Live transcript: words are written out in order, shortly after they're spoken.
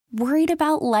Worried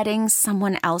about letting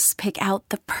someone else pick out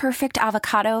the perfect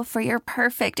avocado for your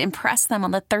perfect impress them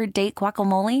on the third date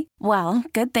guacamole? Well,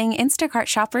 good thing Instacart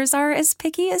shoppers are as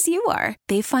picky as you are.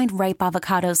 They find ripe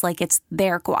avocados like it's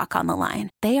their guac on the line.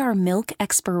 They are milk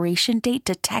expiration date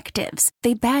detectives.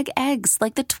 They bag eggs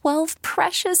like the 12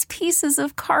 precious pieces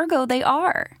of cargo they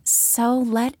are. So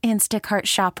let Instacart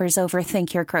shoppers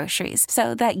overthink your groceries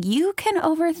so that you can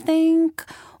overthink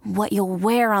what you'll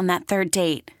wear on that third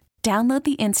date. Download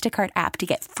the Instacart app to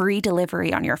get free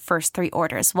delivery on your first 3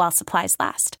 orders while supplies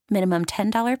last. Minimum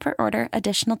 $10 per order.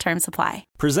 Additional terms apply.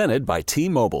 Presented by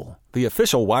T-Mobile, the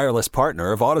official wireless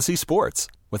partner of Odyssey Sports.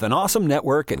 With an awesome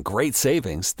network and great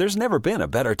savings, there's never been a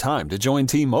better time to join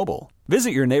T-Mobile. Visit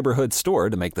your neighborhood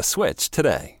store to make the switch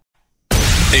today.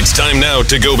 It's time now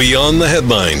to go beyond the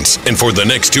headlines. And for the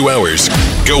next 2 hours,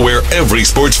 go where every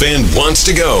sports fan wants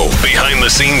to go. Behind the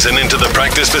scenes and into the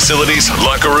practice facilities,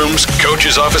 locker rooms,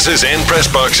 coaches' offices, and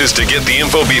press boxes to get the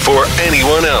info before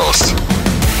anyone else.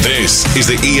 This is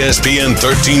the ESPN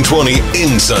 1320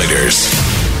 Insiders.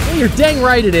 Well, you're dang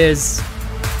right it is.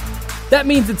 That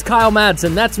means it's Kyle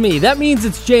Madsen. That's me. That means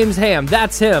it's James Ham.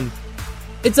 That's him.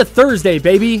 It's a Thursday,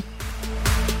 baby.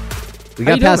 We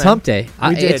got past hump day.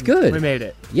 We did. It's good. We made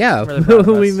it. Yeah,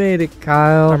 really we made it,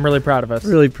 Kyle. I'm really proud of us.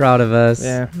 Really proud of us.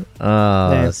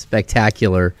 Yeah.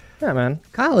 Spectacular. Yeah, man.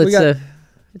 Kyle, it's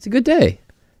a good day.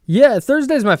 Yeah,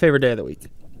 Thursday's my favorite day of the week.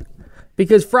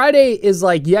 Because Friday is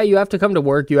like, yeah, you have to come to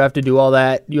work. You have to do all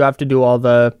that. You have to do all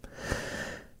the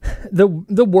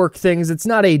work things. It's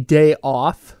not a day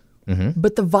off. Mm-hmm.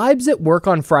 But the vibes at work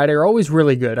on Friday are always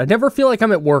really good. I never feel like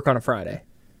I'm at work on a Friday.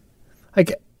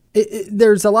 Like,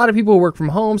 there's a lot of people who work from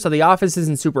home, so the office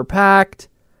isn't super packed.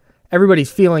 Everybody's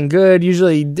feeling good.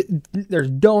 Usually there's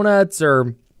donuts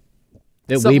or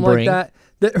something like that.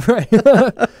 Right.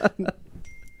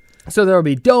 So there'll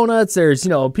be donuts. There's,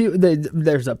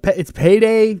 it's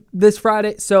payday this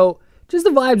Friday. So just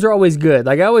the vibes are always good.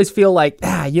 Like I always feel like,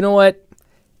 you know what?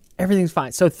 Everything's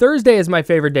fine. So Thursday is my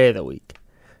favorite day of the week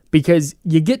because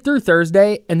you get through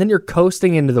Thursday and then you're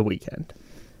coasting into the weekend.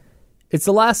 It's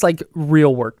the last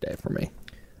real work day for me.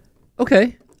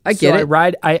 Okay, I get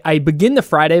it. I begin the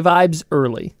Friday vibes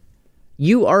early.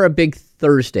 You are a big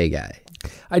Thursday guy.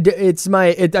 I think it's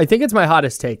my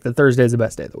hottest take that Thursday is the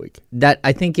best day of the week. That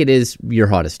I think it is your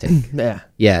hottest take. Yeah.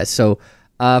 Yeah. So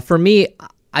for me,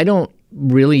 I don't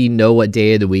really know what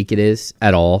day of the week it is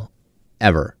at all,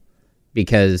 ever,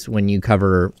 because when you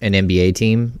cover an NBA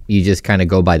team, you just kind of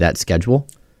go by that schedule.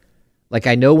 Like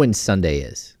I know when Sunday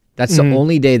is. That's the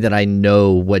only day that I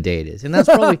know what day it is. And that's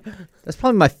probably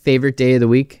my favorite day of the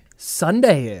week.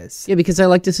 Sunday is. Yeah, because I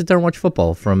like to sit there and watch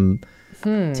football from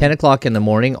 10 o'clock in the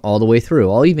morning all the way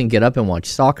through. I'll even get up and watch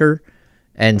soccer.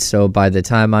 And so by the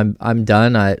time I'm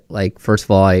done, first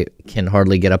of all, I can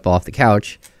hardly get up off the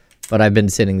couch. But I've been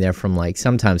sitting there from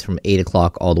sometimes from 8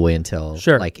 o'clock all the way until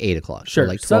 8 o'clock. Sure.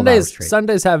 So 12 hours straight.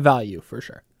 Sundays have value for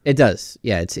sure. It does.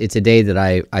 Yeah, it's a day that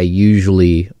I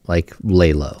usually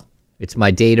lay low. It's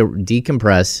my day to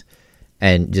decompress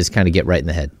and just kind of get right in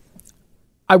the head.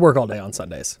 I work all day on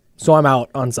Sundays, so I'm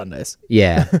out on Sundays.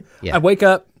 Yeah. I wake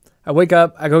up, I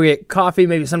go get coffee,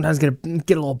 maybe sometimes get a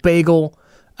little bagel.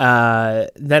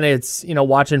 Then it's,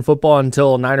 watching football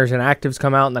until Niners and Actives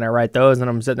come out, and then I write those, and then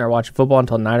I'm sitting there watching football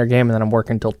until the Niner game, and then I'm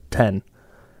working until 10.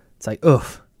 It's like,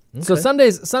 oof. Okay. So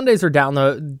Sundays are down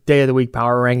the day of the week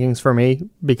power rankings for me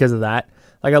because of that.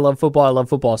 I love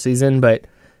football season, but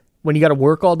when you got to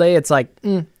work all day, it's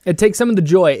it takes some of the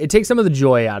joy. It takes some of the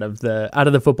joy out of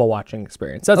the football watching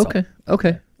experience. That's okay. All.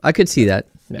 Okay, I could see that.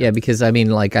 Yeah, because I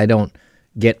don't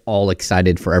get all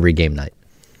excited for every game night.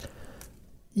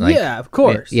 Yeah, of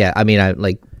course. Yeah,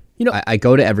 I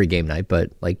go to every game night, but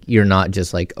you're not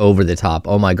just over the top.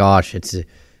 Oh my gosh, it's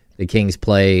the Kings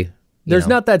play. There's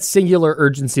not that singular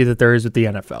urgency that there is with the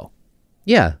NFL.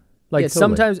 Yeah. Totally.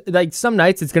 Sometimes, some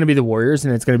nights it's going to be the Warriors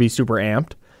and it's going to be super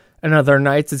amped. And other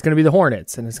nights it's going to be the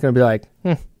Hornets, and it's going to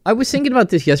be I was thinking about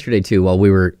this yesterday too while we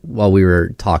were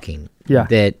talking. Yeah.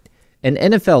 That an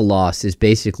NFL loss is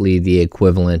basically the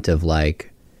equivalent of a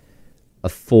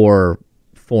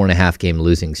 4.5 game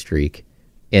losing streak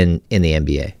in the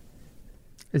NBA.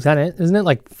 Is that it? Isn't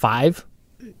it 5?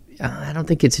 I don't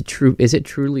think it's a true. Is it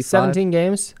truly 17 5?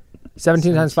 games?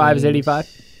 17 times 5 is 85.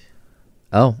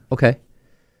 Oh, okay.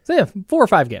 So yeah, 4 or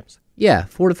 5 games. Yeah,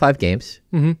 4 to 5 games.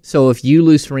 Mm-hmm. So if you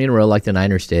lose 3 in a row like the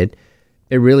Niners did,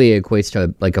 it really equates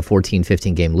to a 14,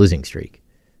 15 game losing streak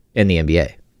in the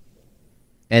NBA.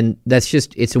 And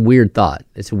it's a weird thought.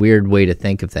 It's a weird way to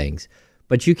think of things.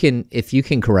 But if you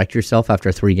can correct yourself after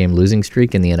a 3-game losing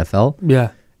streak in the NFL,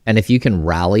 yeah, and if you can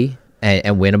rally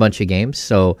and win a bunch of games,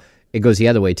 so it goes the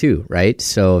other way too, right?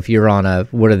 So if you're on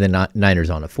what are the Niners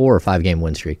on, a 4 or 5 game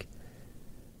win streak?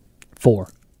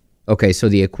 4. Okay, so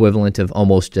the equivalent of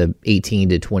almost a 18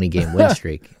 to 20 game win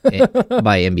streak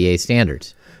by NBA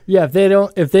standards. Yeah,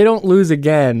 if they don't lose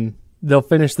again, they'll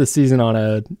finish the season on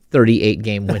a 38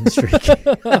 game win streak.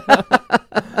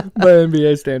 by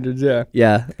NBA standards, yeah.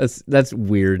 Yeah, that's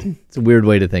weird. It's a weird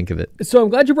way to think of it. So I'm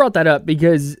glad you brought that up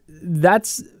because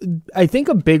that's, I think,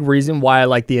 a big reason why I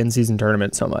like the in-season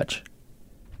tournament so much.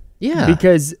 Yeah.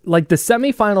 Because, like, the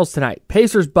semifinals tonight,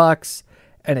 Pacers-Bucks,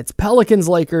 and it's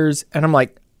Pelicans-Lakers, and I'm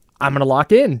like, I'm going to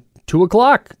lock in. 2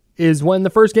 o'clock is when the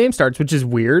first game starts, which is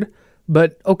weird,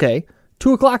 but okay.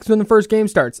 2 o'clock is when the first game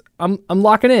starts. I'm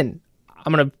locking in.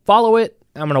 I'm going to follow it.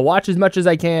 I'm going to watch as much as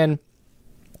I can.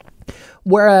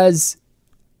 Whereas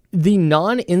the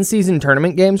non-in-season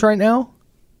tournament games right now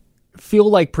feel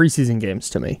like preseason games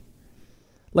to me.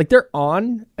 Like, they're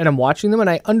on, and I'm watching them, and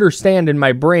I understand in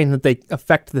my brain that they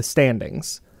affect the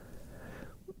standings.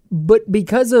 But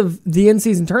because of the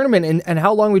in-season tournament and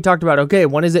how long we talked about, okay,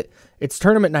 when is it? It's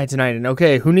tournament night tonight, and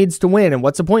okay, who needs to win, and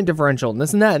what's the point differential, and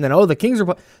this and that, and then, the Kings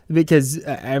are... Because,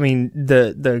 I mean,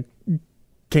 the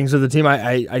Kings are the team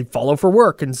I follow for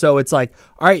work, and so it's like,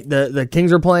 all right, the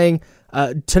Kings are playing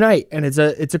tonight, and it's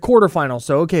a quarterfinal,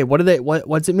 so okay,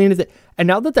 what's it mean? And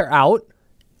now that they're out,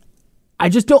 I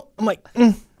just don't... I'm like,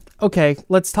 okay,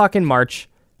 let's talk in March.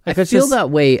 I feel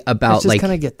that way about like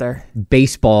kind of get there.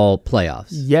 Baseball playoffs.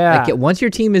 Yeah. Like once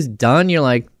your team is done, you're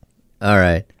like, all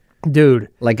right, dude.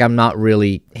 Like I'm not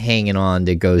really hanging on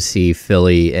to go see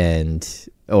Philly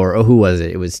or who was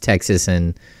it? It was Texas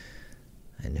and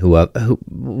who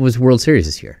was World Series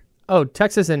this year? Oh,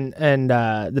 Texas and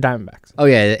the Diamondbacks. Oh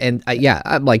yeah, and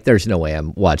I'm like, there's no way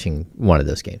I'm watching one of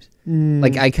those games.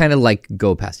 Like I kind of like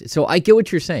go past it. So I get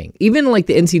what you're saying. Even like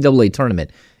the NCAA tournament,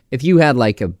 if you had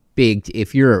like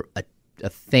if you're a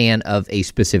fan of a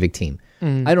specific team,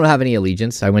 I don't have any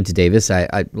allegiance. I went to Davis.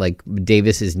 I like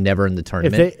Davis is never in the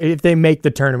tournament. If they make the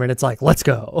tournament, it's like, let's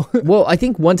go. Well, I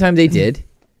think one time they did,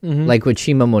 like with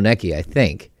Shima Moneki, I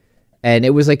think, and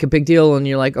it was like a big deal. And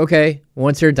you're like, okay,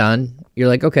 once they're done, you're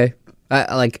like, okay,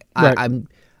 I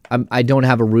don't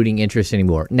have a rooting interest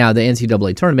anymore. Now the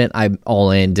NCAA tournament, I'm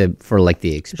all in for like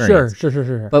the experience.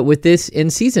 Sure. But with this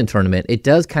in-season tournament, it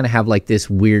does kind of have like this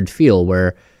weird feel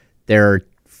where there are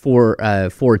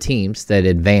four teams that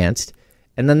advanced,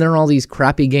 and then there are all these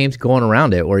crappy games going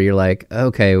around it where you're like,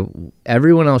 okay,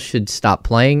 everyone else should stop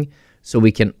playing so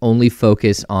we can only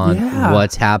focus on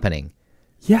what's happening.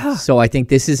 Yeah. So I think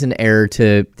this is an error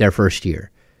to their first year.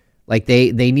 Like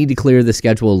they need to clear the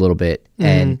schedule a little bit,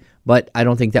 but I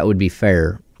don't think that would be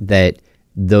fair that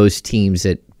those teams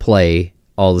that play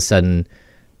all of a sudden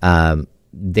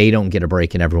they don't get a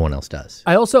break and everyone else does.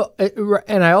 I also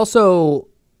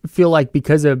feel like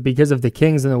because of the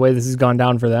Kings and the way this has gone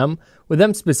down for them, with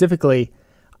them specifically,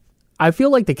 I feel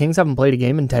like the Kings haven't played a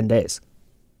game in 10 days.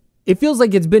 It feels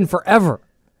like it's been forever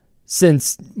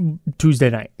since Tuesday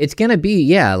night. It's gonna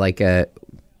be like a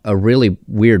really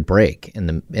weird break in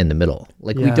the middle.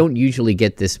 Like we don't usually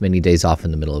get this many days off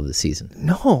in the middle of the season.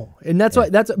 No, and that's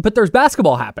why but there's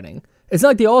basketball happening. It's not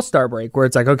like the All-Star break where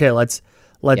it's like, okay, let's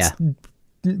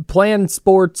plan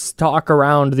sports talk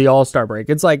around the All-Star break.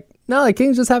 It's like, no, the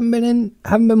Kings just haven't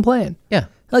been playing. Yeah.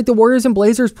 Like the Warriors and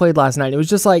Blazers played last night. It was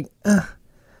just like, I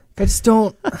just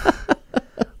don't.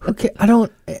 Okay, I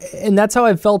don't. And that's how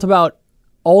I've felt about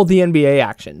all the NBA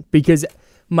action because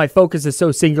my focus has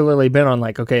so singularly been on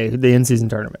like, okay, the in-season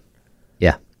tournament.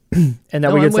 Yeah. And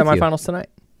then we get semifinals tonight.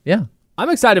 Yeah. I'm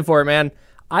excited for it, man.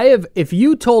 If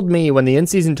you told me when the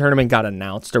in-season tournament got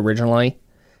announced originally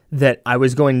that I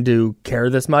was going to care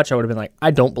this much, I would have been like,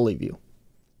 I don't believe you.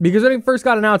 Because when it first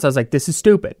got announced, I was like, this is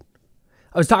stupid.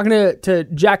 I was talking to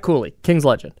Jack Cooley, Kings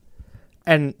legend,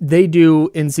 and they do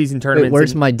in-season tournaments. Wait,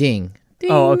 where's my ding?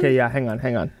 Ding. Oh, okay, yeah, hang on.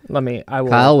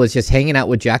 Kyle was just hanging out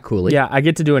with Jack Cooley. Yeah, I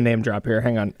get to do a name drop here.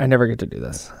 Hang on. I never get to do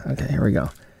this. Okay, here we go.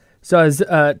 So I was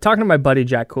talking to my buddy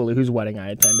Jack Cooley, whose wedding I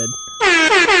attended.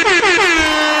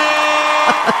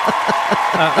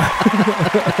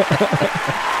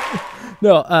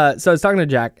 So I was talking to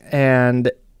Jack, and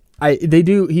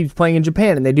he's playing in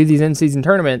Japan, and they do these in-season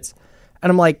tournaments, and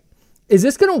I'm like, is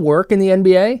this going to work in the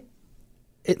NBA?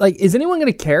 Is anyone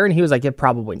going to care? And he was like, yeah,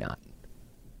 probably not.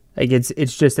 Like, it's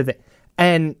just a thing.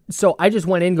 And so I just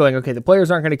went in going, okay, the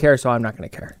players aren't going to care, so I'm not going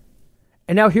to care.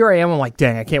 And now here I am, I'm like,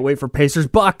 dang, I can't wait for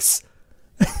Pacers-Bucks.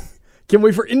 Can't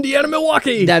wait for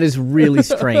Indiana-Milwaukee. That is really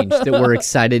strange that we're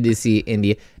excited to see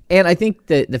India. And I think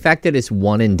that the fact that it's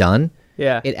one and done,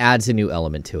 it adds a new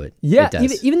element to it. Yeah, it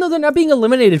does. Even though they're not being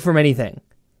eliminated from anything.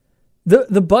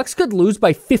 The Bucks could lose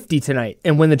by 50 tonight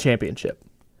and win the championship.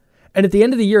 And at the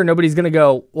end of the year, nobody's going to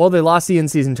go, well, they lost the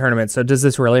in-season tournament, so does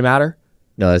this really matter?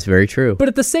 No, that's very true. But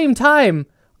at the same time,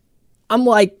 I'm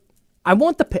like, I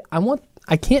want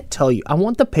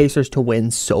the Pacers to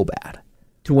win so bad.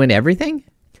 To win everything?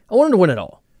 I want them to win it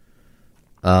all.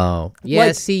 Oh, yeah.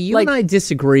 Like- see, you like- and I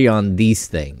disagree on these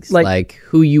things, Like- like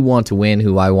who you want to win,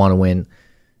 who I want to win.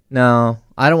 No,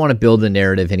 I don't want to build the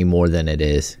narrative any more than it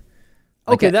is.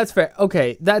 Okay, that's fair.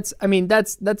 Okay, that's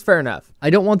fair enough. I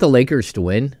don't want the Lakers to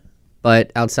win,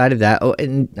 but outside of that,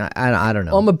 I don't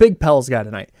know. Well, I'm a big Pels guy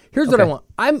tonight. Here's what I want.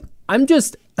 I'm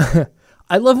just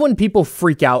I love when people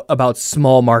freak out about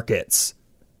small markets.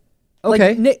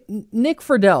 Okay. Like Nick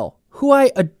Friedel, who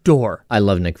I adore. I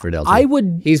love Nick Friedel,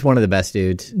 too. He's one of the best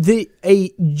dudes.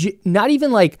 Not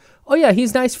even like, oh yeah,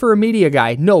 he's nice for a media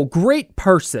guy. No, great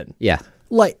person. Yeah.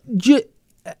 Like,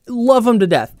 love him to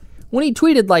death. When he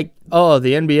tweeted like, oh,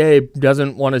 the NBA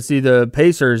doesn't want to see the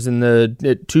Pacers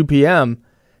at 2 p.m.,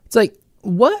 it's like,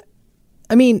 what?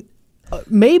 I mean,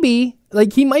 maybe.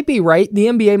 Like, he might be right. The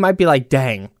NBA might be like,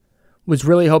 dang, was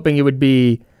really hoping it would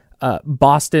be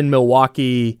Boston,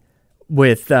 Milwaukee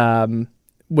with the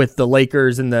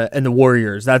Lakers and the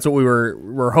Warriors. That's what we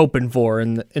were hoping for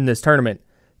in this tournament.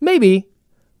 Maybe.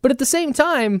 But at the same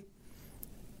time,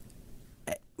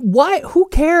 why? Who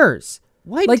cares?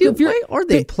 Why are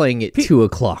they playing at 2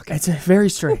 o'clock? It's very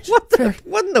strange.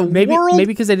 What in the world? Maybe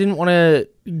because I didn't want to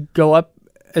go up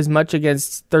as much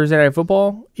against Thursday Night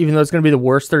Football, even though it's going to be the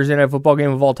worst Thursday Night Football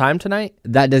game of all time tonight.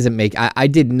 That doesn't make... I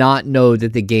did not know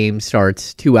that the game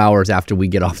starts 2 hours after we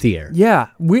get off the air. Yeah.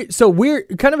 We're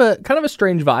kind of a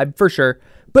strange vibe, for sure.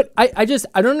 But I don't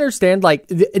understand, like,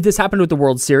 this happened with the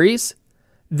World Series.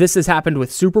 This has happened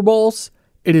with Super Bowls.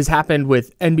 It has happened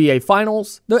with NBA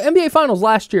Finals. The NBA Finals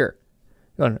last year.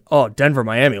 Going, oh, Denver,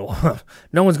 Miami. Well,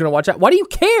 no one's going to watch that. Why do you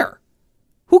care?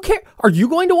 Who cares? Are you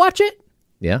going to watch it?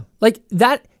 Yeah. Like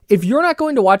that, if you're not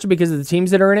going to watch it because of the teams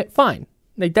that are in it, fine.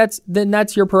 Like that's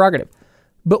your prerogative.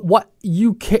 But what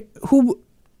you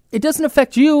it doesn't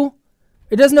affect you.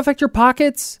 It doesn't affect your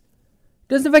pockets.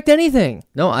 It doesn't affect anything.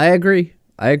 No, I agree.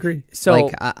 So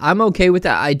like, I'm okay with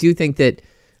that. I do think that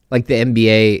like the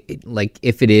NBA, like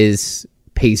if it is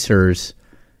Pacers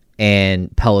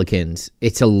and Pelicans,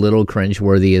 it's a little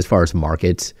cringeworthy as far as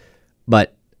markets.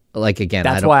 But like again,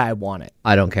 that's why I want it.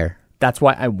 I don't care. That's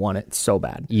why I want it so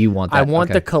bad. You want that? I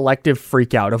want the collective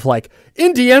freak out of like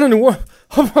Indiana.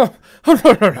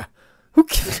 Who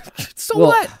cares? So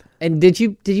what? And did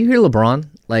you hear LeBron?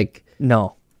 Like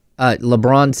no.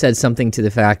 LeBron said something to the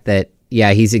fact that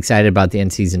he's excited about the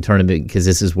in-season tournament because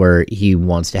this is where he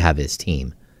wants to have his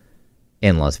team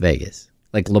in Las Vegas.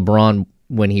 Like LeBron,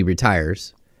 when he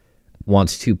retires,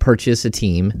 wants to purchase a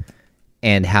team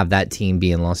and have that team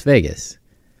be in Las Vegas.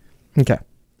 Okay.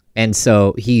 And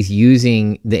so he's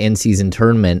using the in-season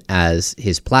tournament as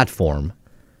his platform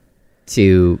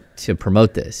to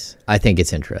promote this. I think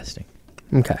it's interesting.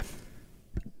 Okay.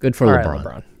 Good for LeBron. Right,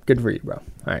 LeBron. Good for you, bro.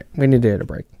 All right. We need to hit a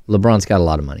break. LeBron's got a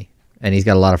lot of money, and he's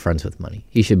got a lot of friends with money.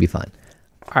 He should be fine.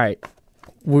 All right.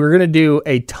 We're going to do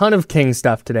a ton of King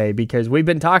stuff today because we've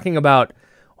been talking about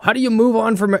how do you move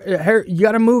on from... You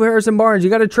got to move Harrison Barnes. You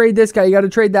got to trade this guy. You got to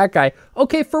trade that guy.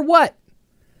 Okay, for what?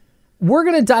 We're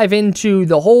going to dive into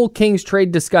the whole Kings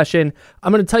trade discussion.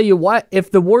 I'm going to tell you what,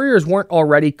 if the Warriors weren't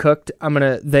already cooked,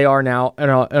 they are now, and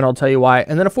I'll tell you why.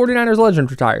 And then a 49ers legend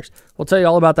retires. We'll tell you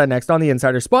all about that next on The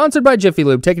Insider, sponsored by Jiffy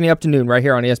Lube, taking you up to noon right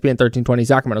here on ESPN 1320,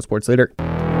 Sacramento Sports Leader.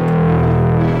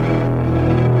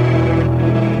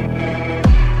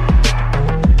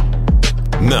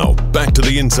 Now, back to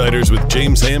The Insiders with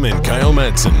James Ham and Kyle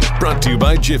Madsen, brought to you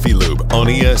by Jiffy Lube on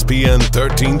ESPN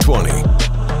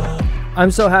 1320. I'm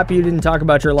so happy you didn't talk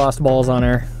about your lost balls on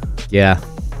air. Yeah.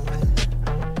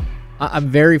 I'm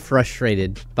very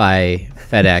frustrated by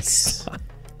FedEx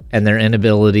and their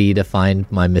inability to find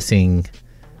my missing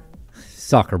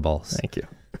soccer balls. Thank you.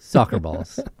 Soccer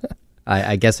balls.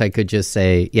 I guess I could just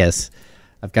say, yes,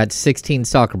 I've got 16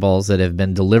 soccer balls that have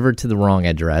been delivered to the wrong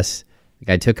address.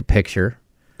 I took a picture.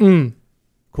 Of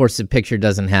course, the picture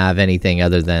doesn't have anything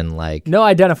other than like... No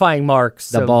identifying marks.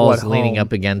 The ball is leaning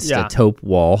up against a taupe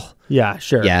wall. Yeah,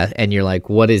 sure. Yeah, and you're like,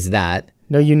 what is that?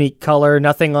 No unique color,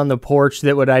 nothing on the porch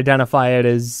that would identify it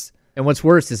as... And what's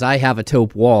worse is I have a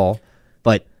taupe wall,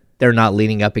 but they're not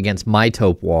leaning up against my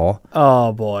taupe wall.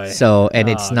 Oh, boy. So, and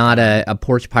it's not a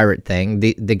porch pirate thing.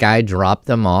 The guy dropped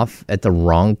them off at the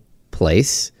wrong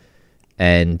place,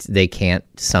 and they can't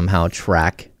somehow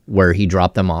track where he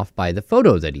dropped them off by the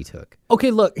photo that he took. Okay,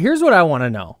 look, here's what I want to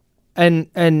know. And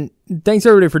thanks,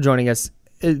 everybody, for joining us.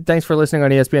 Thanks for listening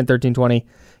on ESPN 1320.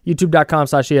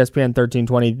 YouTube.com/ESPN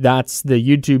 1320. That's the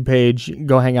YouTube page.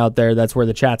 Go hang out there. That's where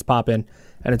the chats pop in.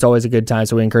 and it's always a good time,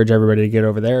 so we encourage everybody to get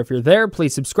over there. If you're there,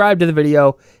 please subscribe to the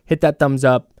video, hit that thumbs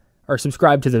up, or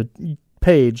subscribe to the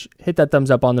page, hit that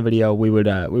thumbs up on the video. We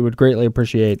would greatly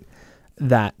appreciate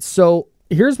that. So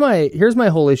here's my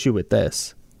whole issue with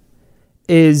this.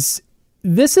 This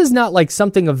is not like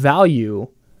something of value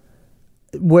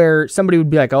where somebody would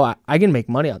be like, oh, I can make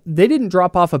money on. They didn't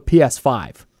drop off a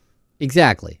PS5.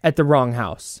 Exactly. At the wrong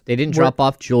house. They didn't drop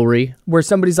off jewelry. Where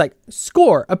somebody's like,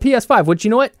 score a PS5, which, you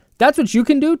know what? That's what you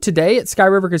can do today at Sky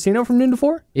River Casino from noon to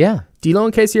 4. Yeah. D'Lo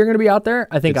and Casey are going to be out there.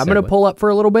 I think I'm going to pull up for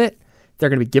a little bit. They're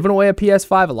going to be giving away a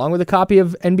PS5 along with a copy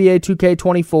of NBA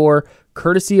 2K24,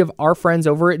 courtesy of our friends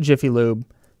over at Jiffy Lube.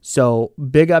 So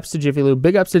big ups to Jiffy Lube.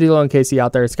 Big ups to D'Lo and Casey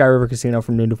out there at Sky River Casino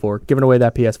from noon to 4, giving away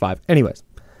that PS5. Anyways,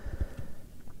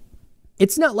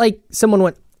 it's not like someone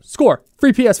went, score,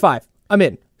 free PS5. I'm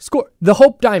in. Score, the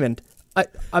Hope Diamond.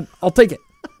 I'll take it.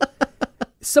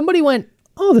 Somebody went,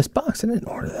 oh, this box, I didn't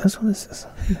order this. What is this?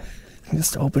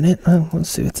 Just open it. Let's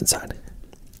see what's inside.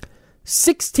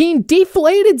 16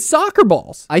 deflated soccer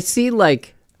balls. I see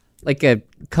like a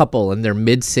couple in their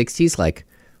mid-60s like,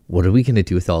 what are we going to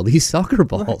do with all these soccer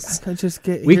balls?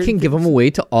 We can give them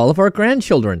away to all of our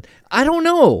grandchildren. I don't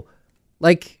know.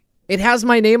 Like, it has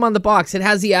my name on the box. It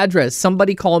has the address.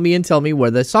 Somebody call me and tell me where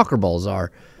the soccer balls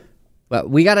are. But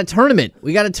we got a tournament.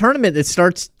 That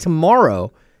starts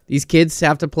tomorrow. These kids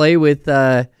have to play with...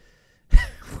 I'll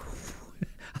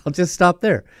just stop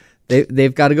there.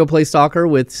 They've got to go play soccer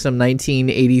with some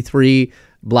 1983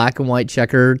 black and white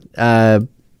checkered, like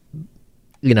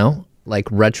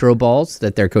retro balls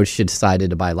that their coach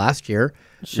decided to buy last year,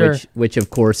 sure. which of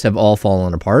course have all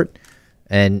fallen apart.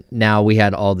 And now we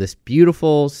had all this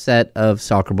beautiful set of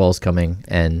soccer balls coming,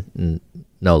 and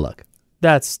no luck.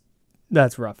 That's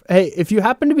rough. Hey, if you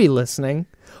happen to be listening,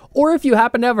 or if you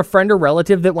happen to have a friend or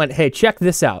relative that went, hey, check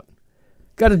this out.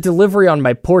 Got a delivery on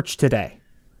my porch today.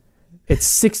 It's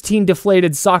 16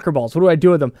 deflated soccer balls. What do I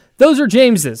do with them? Those are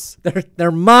James's.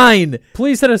 They're mine.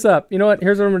 Please hit us up. You know what?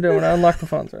 Here's what I'm going to do. I'm going to unlock the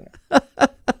phones right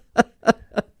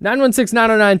now.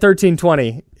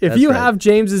 916-909-1320. If you have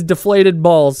James's deflated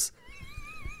balls,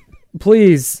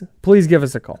 please give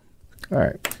us a call. All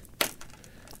right.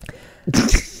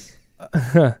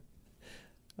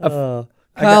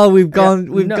 Kyle, we've gone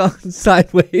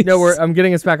sideways. No, I'm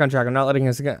getting us back on track. I'm not letting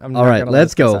us again. All right,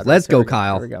 let's go. Let's go,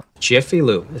 Kyle. Here we go. Jiffy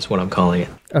Lube is what I'm calling it.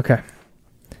 Okay.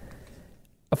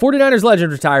 A 49ers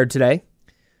legend retired today.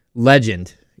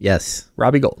 Legend, yes.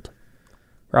 Robbie Gould.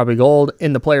 Robbie Gould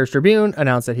in the Players Tribune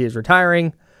announced that he is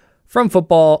retiring from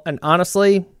football. And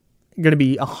honestly, going to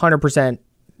be 100%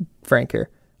 frank here.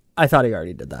 I thought he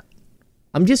already did that.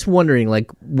 I'm just wondering,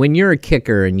 like, when you're a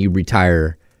kicker and you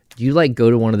retire, do you like go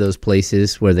to one of those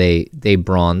places where they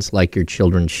bronze like your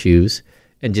children's shoes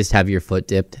and just have your foot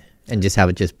dipped and just have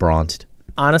it just bronzed?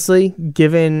 Honestly,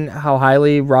 given how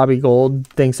highly Robbie Gould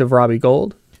thinks of Robbie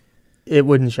Gould, it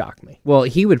wouldn't shock me. Well,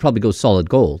 he would probably go solid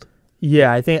gold.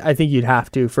 Yeah, I think you'd have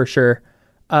to for sure.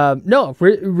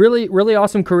 Really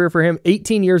awesome career for him.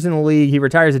 18 years in the league. He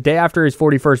retires a day after his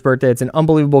 41st birthday. It's an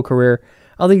unbelievable career.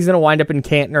 I don't think he's going to wind up in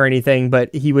Canton or anything,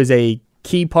 but he was a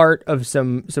key part of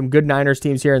some good Niners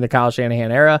teams here in the Kyle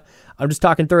Shanahan era. I'm just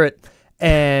talking through it.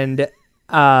 And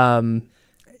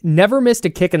never missed a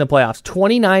kick in the playoffs.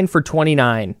 29 for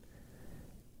 29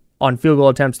 on field goal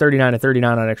attempts, 39 of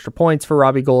 39 on extra points for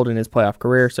Robbie Gould in his playoff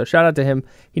career. So shout out to him.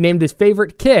 He named his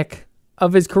favorite kick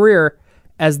of his career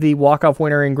as the walk-off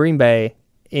winner in Green Bay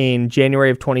in January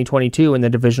of 2022 in the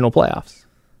divisional playoffs.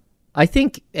 I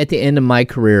think at the end of my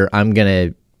career, I'm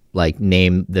going to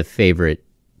name the favorite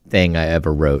thing I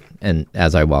ever wrote and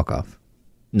as I walk off.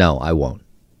 No, I won't.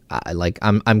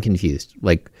 I'm confused.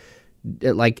 I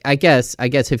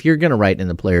guess if you're going to write in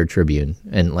the Player Tribune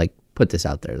and put this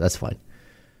out there, that's fine.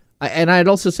 And I'd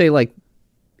also say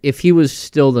if he was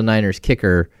still the Niners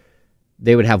kicker,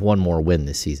 they would have one more win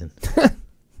this season.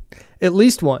 At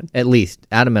least one. At least,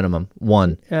 at a minimum,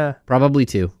 one. Yeah. Probably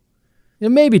two. Yeah,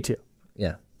 maybe two.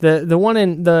 Yeah. The one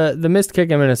in the missed kick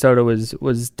in Minnesota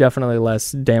was definitely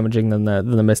less damaging than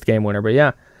the missed game winner. But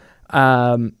yeah,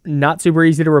 not super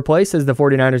easy to replace, as the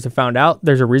 49ers have found out.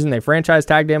 There's a reason they franchise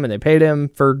tagged him and they paid him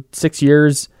for 6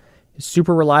 years. He's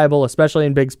super reliable, especially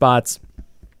in big spots.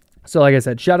 So like I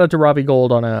said, shout out to Robbie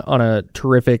Gould on a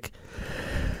terrific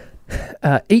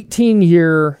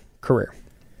 18-year career.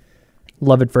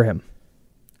 Love it for him.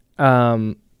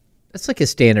 That's like a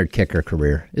standard kicker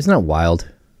career. Isn't that wild?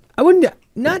 I wouldn't,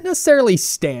 not necessarily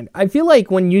I feel like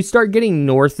when you start getting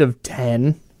north of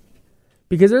 10,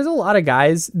 because there's a lot of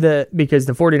guys because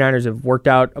the 49ers have worked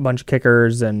out a bunch of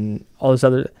kickers and all this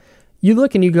other, you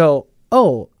look and you go,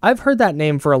 oh, I've heard that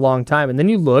name for a long time. And then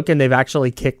you look and they've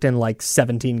actually kicked in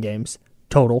 17 games,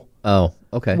 total. Oh,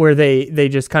 okay. Where they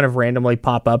just kind of randomly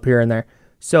pop up here and there.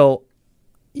 So,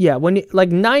 yeah, when you,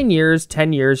 like 9 years,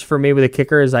 10 years for me with a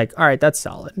kicker is like, all right, that's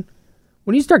solid.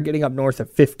 When you start getting up north of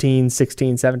 15,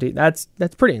 16, 17, that's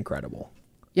pretty incredible.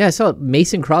 Yeah, I saw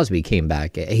Mason Crosby came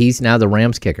back. He's now the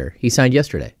Rams kicker. He signed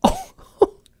yesterday.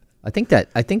 I think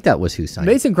that was who signed.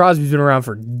 Mason Crosby's been around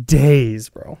for days,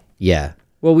 bro. Yeah.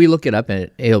 Well, we look it up, and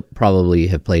he'll probably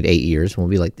have played 8 years. We'll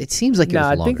be like, it seems like it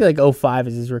was longer. I think like 05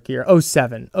 is his rookie year.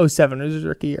 07 was his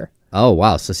rookie year. Oh,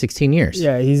 wow. So 16 years.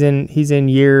 Yeah, he's in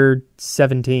year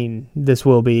 17. This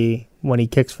will be when he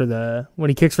kicks for the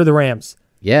Rams.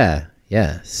 Yeah.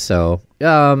 So,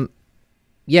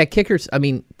 yeah, kickers. I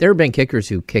mean, there have been kickers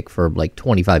who kick for like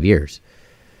 25 years.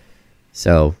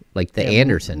 So, like the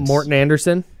Andersons, Morton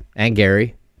Anderson, and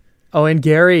Gary. Oh, and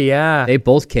Gary, yeah, they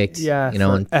both kicked. Yeah,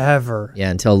 forever.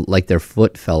 Until like their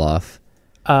foot fell off.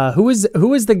 Who was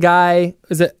the guy?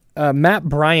 Was it Matt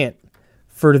Bryant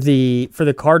for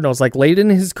the Cardinals? Like late in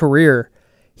his career,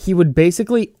 he was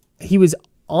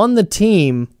on the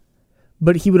team,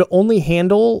 but he would only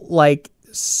handle like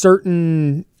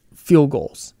certain field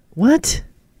goals. What?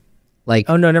 Like,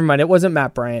 oh no, never mind. It wasn't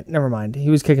Matt Bryant. Never mind.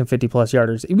 He was kicking 50+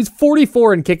 yarders. He was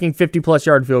 44 and kicking 50+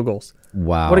 yard field goals.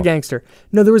 Wow, what a gangster!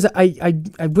 No, there was I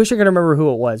wish I could remember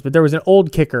who it was, but there was an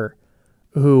old kicker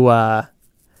who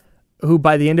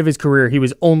by the end of his career he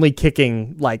was only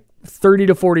kicking like 30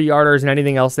 to 40 yarders, and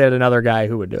anything else they had another guy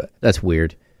who would do it. That's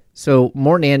weird. So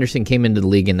Morton Anderson came into the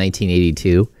league in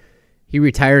 1982. He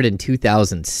retired in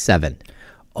 2007.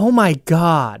 Oh my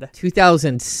God,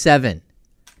 2007.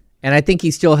 And I think he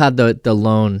still had the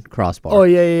lone crossbar. Oh,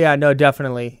 yeah. No,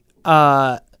 definitely.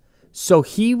 So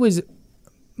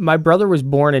my brother was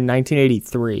born in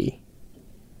 1983.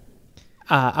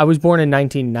 I was born in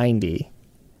 1990.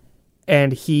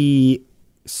 And he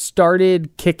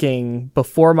started kicking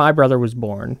before my brother was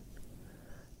born.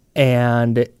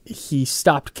 And he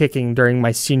stopped kicking during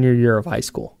my senior year of high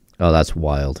school. Oh, that's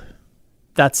wild.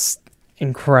 That's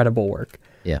incredible work.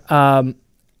 Yeah. All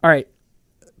right.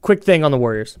 Quick thing on the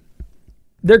Warriors.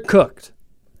 They're cooked.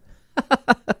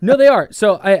 No, they are.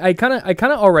 So I kind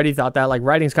of already thought that, like,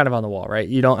 writing's kind of on the wall, right?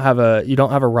 You don't have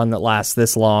a run that lasts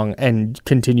this long and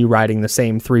continue riding the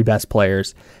same three best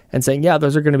players and saying, yeah,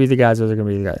 those are going to be the guys. Those are going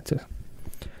to be the guys too.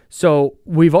 So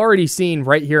we've already seen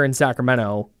right here in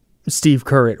Sacramento, Steve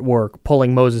Kerr at work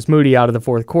pulling Moses Moody out of the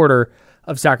fourth quarter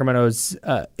of Sacramento's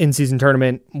in-season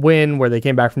tournament win, where they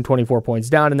came back from 24 points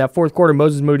down. In that fourth quarter,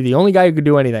 Moses Moody, the only guy who could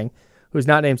do anything, who's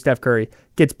not named Steph Curry,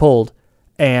 gets pulled,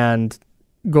 and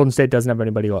Golden State doesn't have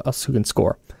anybody else who can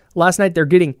score. Last night, they're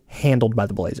getting handled by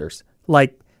the Blazers.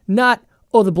 Like, not,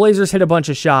 the Blazers hit a bunch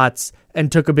of shots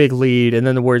and took a big lead, and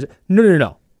then the Warriors...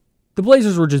 No. The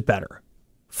Blazers were just better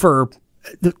for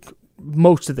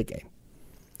most of the game.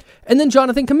 And then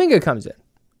Jonathan Kuminga comes in,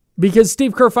 because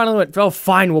Steve Kerr finally went, oh,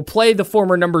 fine, we'll play the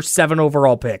former number 7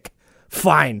 overall pick.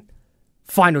 Fine,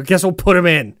 I guess we'll put him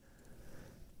in.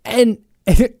 And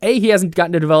A, he hasn't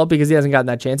gotten to develop because he hasn't gotten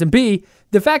that chance. And B,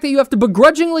 the fact that you have to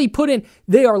begrudgingly put in,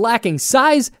 they are lacking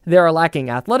size, they are lacking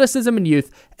athleticism and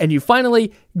youth, and you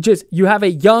finally you have a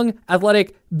young,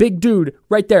 athletic, big dude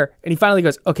right there, and he finally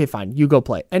goes, okay, fine, you go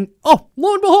play. And lo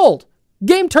and behold,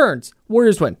 game turns,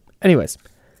 Warriors win. Anyways,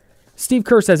 Steve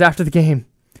Kerr says after the game,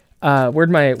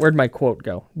 where'd my quote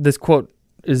go? This quote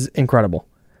is incredible.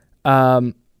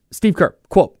 Steve Kerr,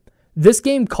 quote, "This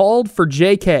game called for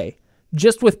JK.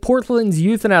 Just with Portland's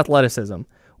youth and athleticism,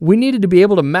 we needed to be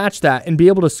able to match that and be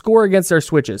able to score against our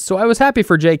switches. So I was happy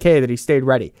for JK that he stayed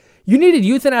ready." You needed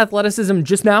youth and athleticism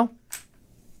just now?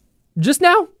 Just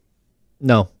now?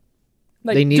 No.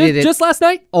 Like, they needed it just last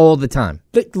night? All the time.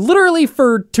 Literally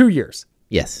for 2 years.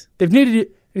 Yes. They've needed it.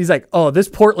 And he's like, oh, this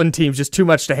Portland team's just too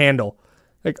much to handle.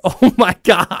 Like, oh my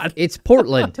God. It's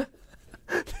Portland.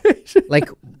 Like,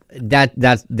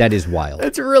 that is wild.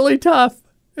 It's really tough.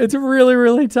 It's really,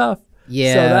 really tough.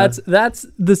 Yeah. So that's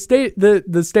the state of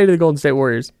the Golden State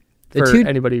Warriors.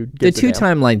 Anybody who gets the two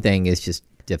timeline thing is just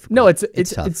difficult. No,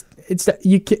 it's tough. It's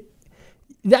you can,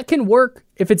 that can work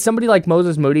if it's somebody like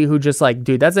Moses Moody, who just like,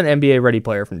 dude, that's an NBA ready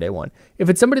player from day one. If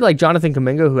it's somebody like Jonathan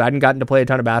Kuminga, who hadn't gotten to play a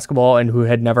ton of basketball and who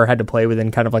had never had to play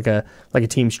within kind of like a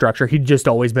team structure, he'd just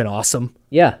always been awesome.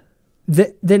 Yeah.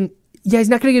 Then he's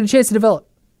not going to get a chance to develop,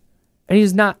 and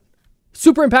he's not.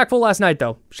 Super impactful last night,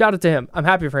 though. Shout out to him. I'm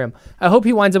happy for him. I hope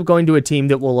he winds up going to a team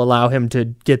that will allow him to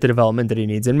get the development that he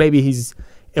needs, and maybe he's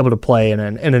able to play in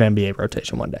an NBA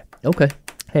rotation one day. Okay.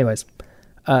 Anyways,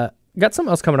 got something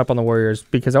else coming up on the Warriors,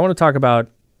 because I want to talk about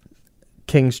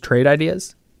King's trade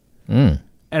ideas. And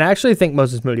I actually think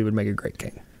Moses Moody would make a great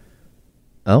King.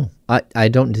 Oh, I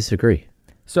don't disagree.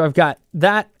 So I've got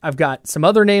that. I've got some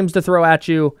other names to throw at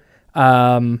you.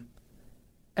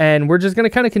 And we're just going to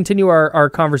kind of continue our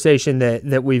conversation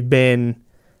that we've been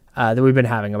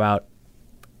having about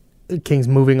Kings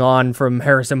moving on from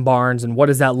Harrison Barnes and what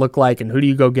does that look like and who do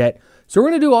you go get. So we're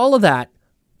going to do all of that,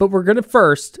 but we're going to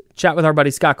first chat with our buddy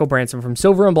Scott Gulbransen from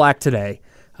Silver and Black Today,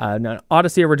 an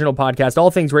Odyssey original podcast, all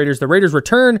things Raiders. The Raiders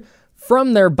return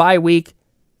from their bye week.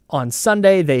 On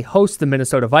Sunday, they host the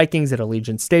Minnesota Vikings at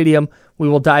Allegiant Stadium. We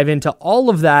will dive into all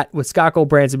of that with Scott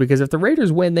Gulbransen because if the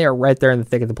Raiders win, they are right there in the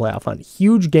thick of the playoff hunt.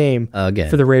 Huge game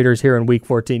for the Raiders here in Week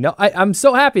 14. No, I'm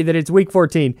so happy that it's Week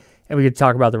 14 and we get to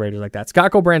talk about the Raiders like that.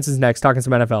 Scott Gulbransen's next, talking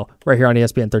some NFL right here on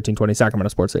ESPN 1320, Sacramento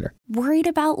Sports Leader. Worried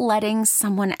about letting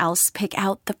someone else pick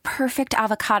out the perfect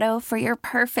avocado for your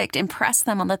perfect impress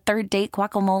them on the third date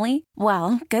guacamole?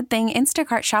 Well, good thing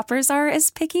Instacart shoppers are as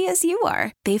picky as you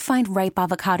are. They find ripe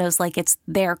avocados like it's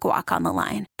their guac on the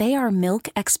line. They are milk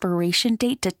expiration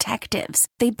date detectives.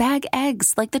 They bag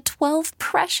eggs like the 12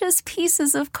 precious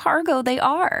pieces of cargo they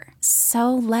are.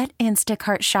 So let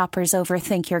Instacart shoppers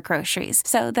overthink your groceries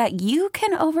so that you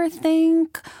can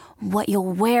overthink what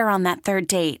you'll wear on that third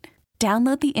date.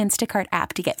 Download the Instacart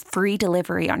app to get free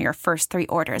delivery on your first 3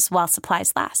 orders while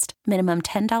supplies last. Minimum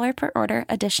 $10 per order.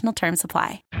 Additional terms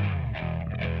apply.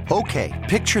 Okay,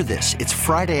 picture this. It's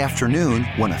Friday afternoon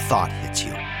when a thought hits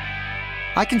you.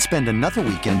 I can spend another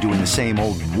weekend doing the same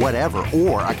old whatever,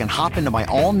 or I can hop into my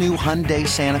all-new Hyundai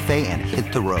Santa Fe and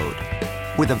hit the road.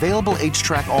 With available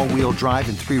H-Track all-wheel drive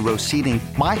and 3-row seating,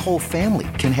 my whole family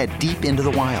can head deep into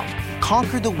the wild.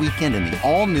 Conquer the weekend in the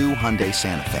all-new Hyundai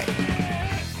Santa Fe.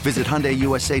 Visit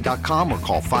HyundaiUSA.com or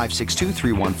call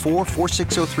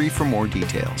 562-314-4603 for more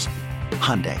details.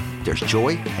 Hyundai, there's joy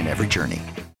in every journey.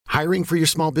 Hiring for your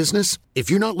small business? If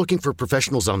you're not looking for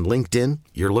professionals on LinkedIn,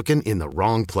 you're looking in the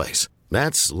wrong place.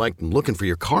 That's like looking for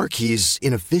your car keys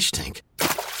in a fish tank.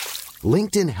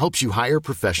 LinkedIn helps you hire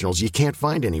professionals you can't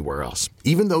find anywhere else,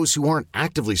 even those who aren't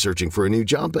actively searching for a new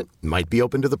job but might be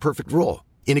open to the perfect role.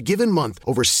 In a given month,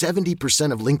 over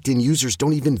 70% of LinkedIn users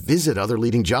don't even visit other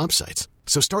leading job sites.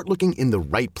 So start looking in the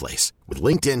right place. With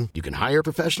LinkedIn, you can hire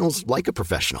professionals like a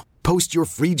professional. Post your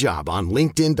free job on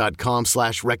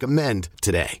linkedin.com/recommend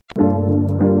today.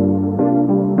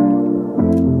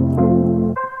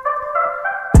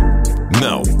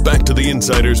 Now, back to the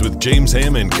Insiders with James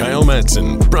Ham and Kyle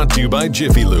Madsen, brought to you by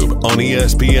Jiffy Lube on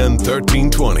ESPN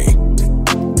 1320.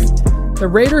 The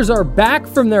Raiders are back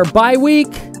from their bye week.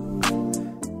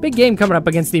 Big game coming up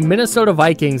against the Minnesota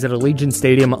Vikings at Allegiant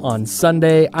Stadium on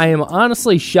Sunday. I am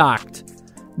honestly shocked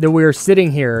that we are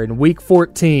sitting here in Week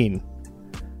 14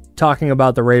 talking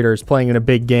about the Raiders playing in a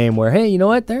big game where, hey, you know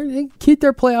what? They keep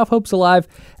their playoff hopes alive.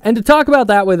 And to talk about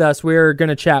that with us, we're going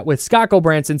to chat with Scott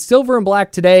Gulbransen. Silver and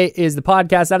Black Today is the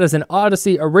podcast. That is an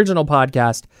Odyssey original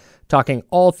podcast talking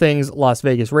all things Las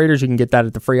Vegas Raiders. You can get that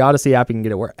at the free Odyssey app. You can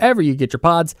get it wherever you get your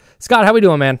pods. Scott, how we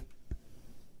doing, man?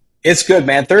 It's good,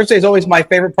 man. Thursday is always my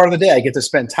favorite part of the day. I get to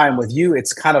spend time with you.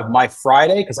 It's kind of my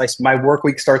Friday because my work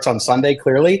week starts on Sunday,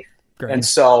 clearly. Great. And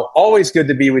so always good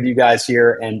to be with you guys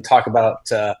here and talk about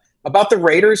the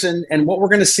Raiders and what we're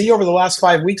going to see over the last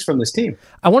 5 weeks from this team.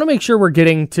 I want to make sure we're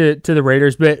getting to the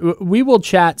Raiders, but we will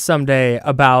chat someday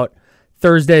about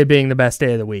Thursday being the best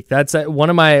day of the week. That's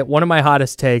one of my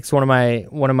hottest takes, one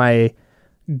of my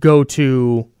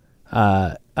go-to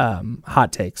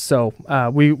hot takes. So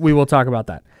we will talk about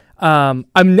that. I'm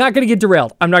not going to get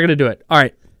derailed. I'm not going to do it. All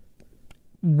right.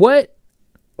 The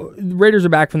Raiders are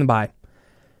back from the bye.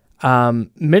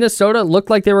 Minnesota looked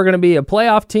like they were going to be a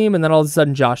playoff team, and then all of a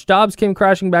sudden Josh Dobbs came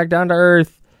crashing back down to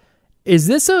earth. Is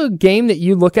this a game that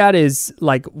you look at as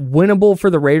like winnable for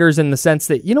the Raiders in the sense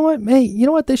that, you know what,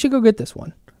 they should go get this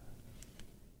one?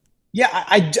 Yeah,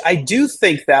 I do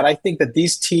think that. I think that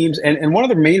these teams, and one of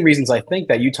the main reasons I think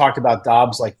that you talked about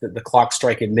Dobbs, like the clock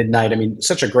strike at midnight. I mean,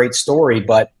 such a great story,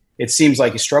 but it seems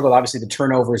like he struggled. Obviously, the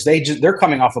turnovers, they're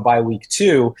coming off a bye week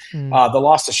too. The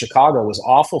loss to Chicago was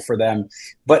awful for them.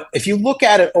 But if you look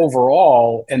at it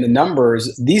overall and the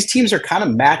numbers, these teams are kind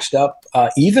of matched up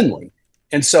evenly.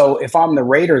 And so if I'm the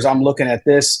Raiders, I'm looking at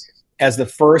this as the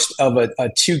first of a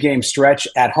 2-game stretch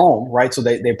at home, right? So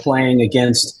they're playing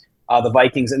against the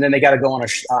Vikings, and then they got to go on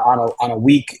a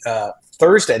week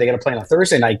Thursday. They got to play in a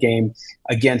Thursday night game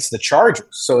against the Chargers,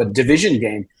 so a division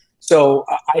game. So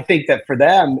I think that for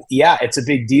them, yeah, it's a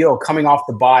big deal coming off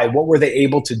the bye. What were they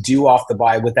able to do off the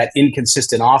bye with that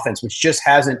inconsistent offense, which just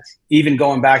hasn't, even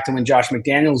going back to when Josh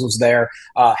McDaniels was there,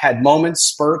 had moments,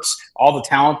 spurts, all the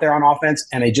talent there on offense,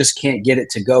 and they just can't get it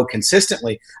to go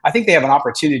consistently. I think they have an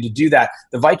opportunity to do that.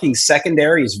 The Vikings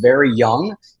secondary is very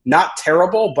young, not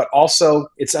terrible, but also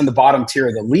it's on the bottom tier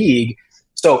of the league.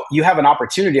 So you have an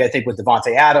opportunity, I think, with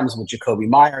Devontae Adams, with Jacoby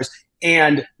Myers,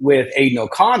 And with Aiden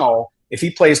O'Connell, if he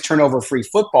plays turnover-free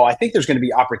football, I think there's going to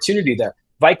be opportunity there.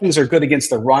 Vikings are good against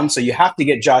the run, so you have to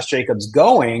get Josh Jacobs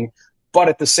going. But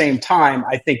at the same time,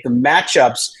 I think the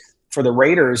matchups for the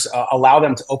Raiders allow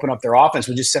them to open up their offense.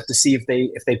 We just have to see if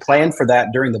they plan for that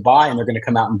during the bye, and they're going to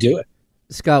come out and do it.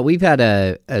 Scott, we've had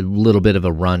a little bit of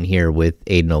a run here with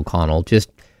Aiden O'Connell. Just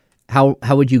how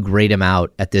would you grade him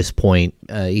out at this point?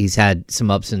 He's had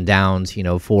some ups and downs,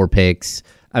 6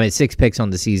 picks on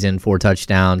the season, 4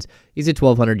 touchdowns. He's at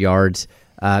 1,200 yards,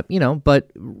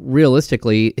 but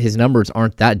realistically, his numbers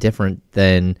aren't that different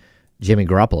than Jimmy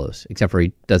Garoppolo's, except for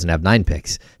he doesn't have 9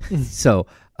 picks. So,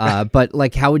 but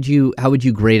like, how would you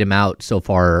grade him out so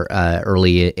far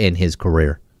early in his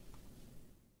career?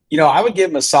 I would give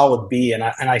him a solid B, and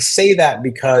I say that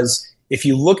because if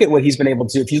you look at what he's been able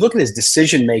to do, if you look at his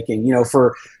decision making,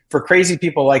 for crazy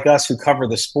people like us who cover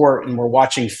the sport and we're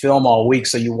watching film all week,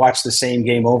 so you watch the same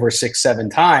game over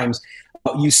 6-7 times,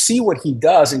 you see what he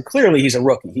does, and clearly he's a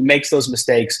rookie. He makes those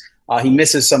mistakes. He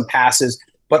misses some passes.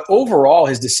 But overall,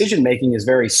 his decision-making is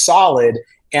very solid,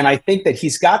 and I think that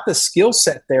he's got the skill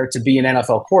set there to be an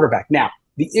NFL quarterback. Now,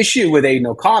 the issue with Aiden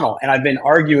O'Connell, and I've been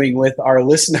arguing with our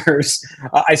listeners,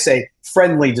 I say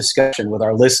friendly discussion with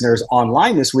our listeners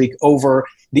online this week over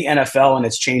the NFL and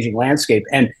its changing landscape.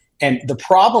 And the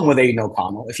problem with Aiden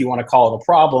O'Connell, if you want to call it a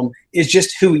problem, is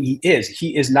just who he is.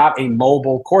 He is not a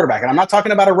mobile quarterback. And I'm not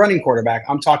talking about a running quarterback.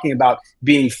 I'm talking about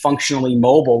being functionally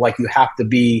mobile like you have to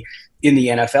be in the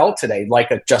NFL today, like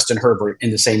a Justin Herbert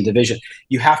in the same division.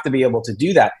 You have to be able to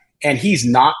do that. And he's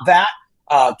not that.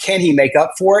 Can he make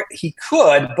up for it? He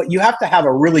could, but you have to have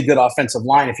a really good offensive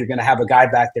line if you're going to have a guy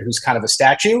back there who's kind of a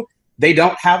statue. They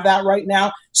don't have that right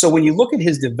now. So when you look at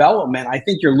his development, I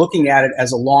think you're looking at it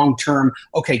as a long-term,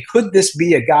 okay, could this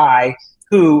be a guy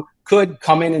who could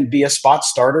come in and be a spot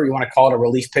starter? You want to call it a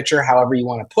relief pitcher, however you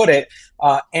want to put it,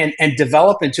 and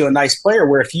develop into a nice player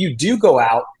where if you do go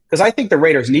out, because I think the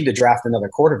Raiders need to draft another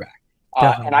quarterback.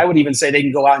 And I would even say they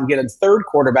can go out and get a third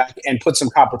quarterback and put some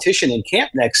competition in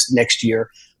camp next year.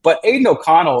 But Aiden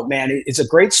O'Connell, man, it's a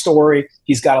great story.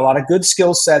 He's got a lot of good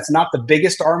skill sets, not the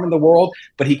biggest arm in the world,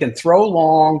 but he can throw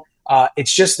long.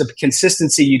 It's just the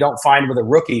consistency you don't find with a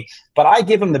rookie. But I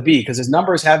give him the B because his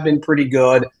numbers have been pretty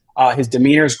good. His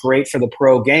demeanor is great for the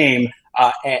pro game.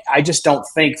 And I just don't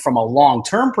think from a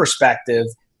long-term perspective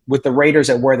with the Raiders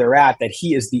at where they're at that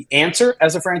he is the answer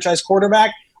as a franchise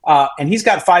quarterback. And he's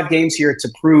got 5 games here to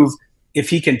prove if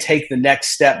he can take the next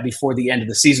step before the end of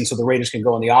the season so the Raiders can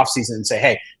go in the offseason and say,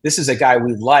 hey, this is a guy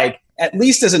we like, at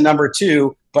least as a number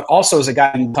 2, but also as a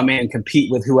guy who can come in and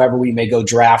compete with whoever we may go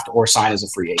draft or sign as a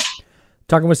free agent.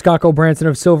 Talking with Scott Gulbransen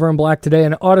of Silver and Black today,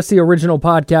 an Odyssey original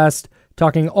podcast,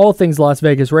 talking all things Las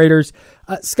Vegas Raiders.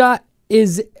 Scott,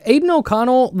 is Aiden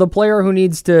O'Connell the player who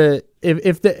needs to,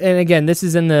 and again, this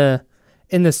is in the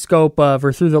scope of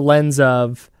or through the lens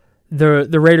of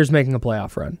the Raiders making a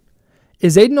playoff run.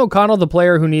 Is Aiden O'Connell the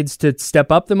player who needs to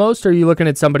step up the most, or are you looking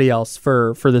at somebody else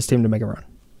for this team to make a run?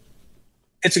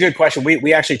 It's a good question.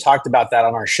 We actually talked about that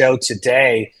on our show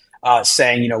today,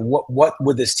 saying, what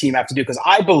would this team have to do? Because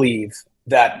I believe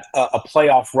that a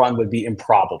playoff run would be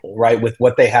improbable, right? With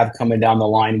what they have coming down the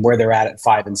line, where they're at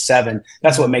 5-7.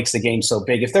 That's what makes the game so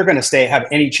big. If they're going to have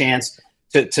any chance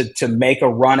to make a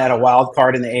run at a wild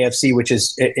card in the AFC, which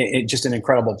is just an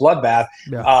incredible bloodbath,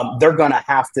 they're going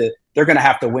to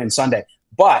have to win Sunday.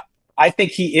 But I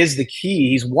think he is the key.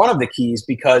 He's one of the keys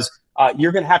because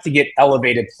you're going to have to get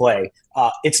elevated play.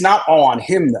 It's not all on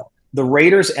him, though. The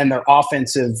Raiders and their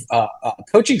offensive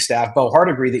coaching staff, Bo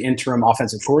Hardigree, the interim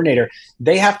offensive coordinator,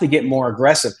 they have to get more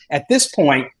aggressive. At this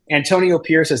point, Antonio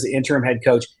Pierce, as the interim head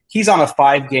coach, he's on a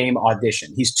 5-game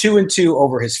audition. He's 2-2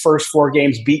 over his first 4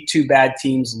 games, beat 2 bad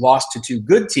teams, lost to 2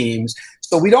 good teams.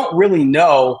 So we don't really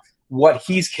know what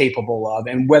he's capable of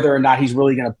and whether or not he's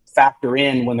really going to factor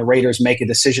in when the Raiders make a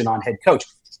decision on head coach.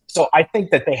 So I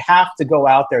think that they have to go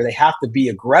out there. They have to be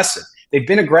aggressive. They've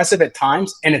been aggressive at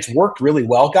times, and it's worked really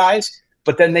well, guys.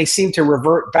 But then they seem to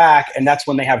revert back, and that's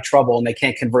when they have trouble, and they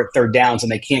can't convert third downs,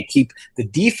 and they can't keep the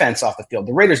defense off the field.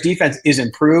 The Raiders' defense is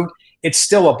improved. It's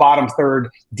still a bottom third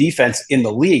defense in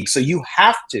the league. So you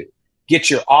have to get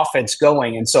your offense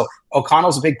going. And so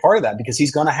O'Connell's a big part of that because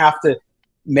he's going to have to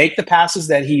make the passes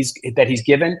that he's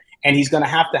given, and he's going to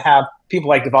have people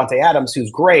like Devontae Adams, who's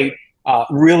great,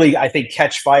 really, I think,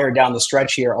 catch fire down the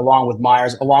stretch here, along with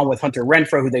Myers, along with Hunter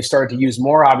Renfrow, who they've started to use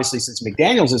more, obviously, since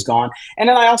McDaniels is gone. And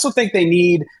then I also think they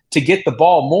need to get the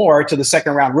ball more to the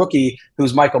second-round rookie,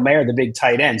 who's Michael Mayer, the big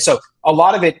tight end. So a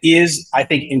lot of it is, I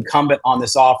think, incumbent on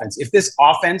this offense. If this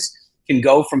offense can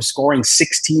go from scoring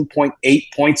 16.8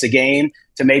 points a game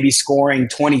to maybe scoring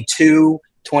 22,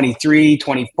 23,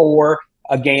 24,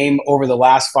 a game over the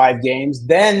last 5 games,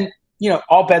 then,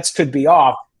 all bets could be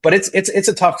off. But it's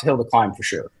a tough hill to climb for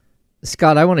sure.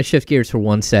 Scott, I want to shift gears for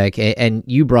one sec. And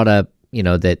you brought up,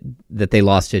 that they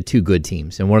lost to 2 good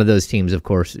teams. And one of those teams, of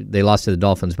course, they lost to the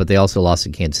Dolphins, but they also lost to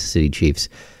Kansas City Chiefs.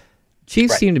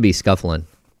 Chiefs seem to be scuffling.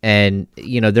 And,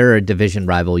 they're a division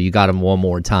rival. You got them one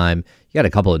more time. You got a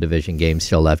couple of division games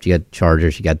still left. You got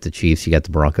Chargers, you got the Chiefs, you got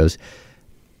the Broncos.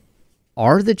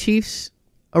 Are the Chiefs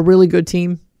a really good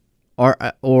team?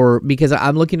 Or because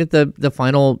I'm looking at the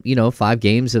final, 5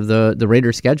 games of the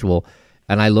Raiders schedule,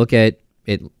 and I look at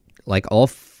it like all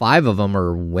 5 of them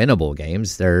are winnable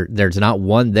games. There's not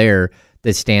one there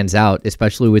that stands out,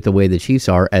 especially with the way the Chiefs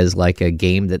are, as like a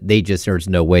game that there's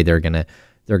no way they're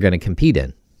gonna compete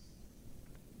in.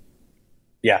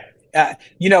 Yeah.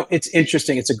 It's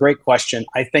interesting. It's a great question.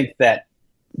 I think that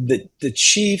the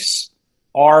Chiefs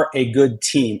are a good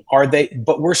team. Are they?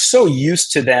 But we're so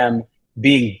used to them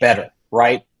being better,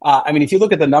 right? If you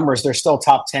look at the numbers, they're still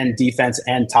top 10 defense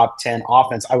and top 10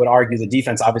 offense. I would argue the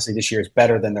defense obviously this year is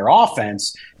better than their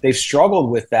offense. They've struggled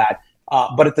with that.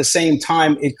 But at the same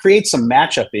time, it creates some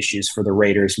matchup issues for the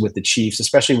Raiders with the Chiefs,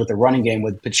 especially with the running game,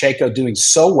 with Pacheco doing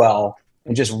so well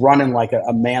and just running like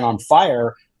a man on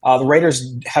fire. The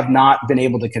Raiders have not been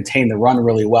able to contain the run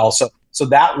really well. So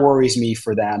that worries me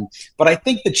for them. But I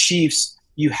think the Chiefs,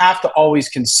 you have to always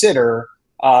consider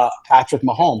Patrick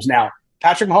Mahomes. Now,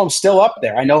 Patrick Mahomes still up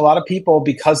there. I know a lot of people,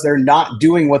 because they're not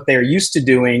doing what they're used to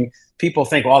doing, people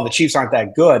think, well, the Chiefs aren't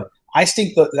that good. I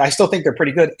still think they're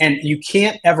pretty good. And you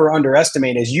can't ever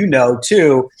underestimate, as you know,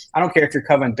 too, I don't care if you're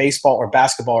covering baseball or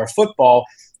basketball or football,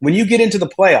 when you get into the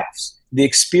playoffs, the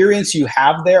experience you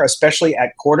have there, especially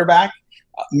at quarterback,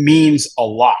 means a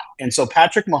lot. And so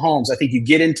Patrick Mahomes, I think you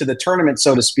get into the tournament,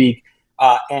 so to speak,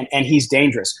 and he's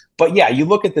dangerous. But yeah, you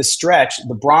look at this stretch,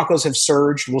 the Broncos have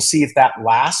surged. We'll see if that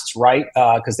lasts, right?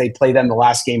 Because they play them the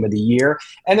last game of the year.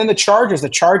 And then the Chargers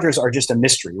are just a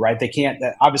mystery, right? They can't,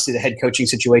 obviously the head coaching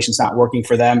situation's not working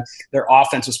for them. Their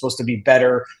offense was supposed to be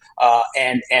better,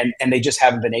 and they just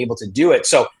haven't been able to do it.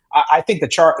 So I think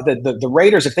the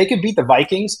Raiders, if they could beat the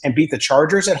Vikings and beat the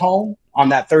Chargers at home on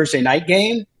that Thursday night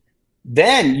game,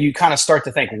 then you kind of start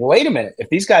to think, well, wait a minute, if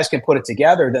these guys can put it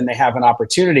together, then they have an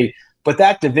opportunity. But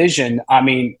that division,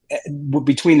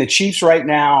 between the Chiefs right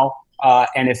now,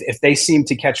 and if they seem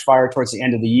to catch fire towards the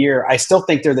end of the year, I still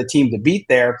think they're the team to beat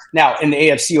there. Now, in the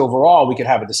AFC overall, we could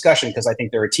have a discussion because I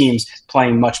think there are teams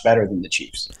playing much better than the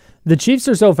Chiefs. The Chiefs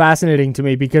are so fascinating to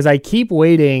me because I keep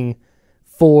waiting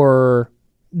for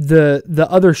the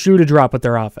other shoe to drop with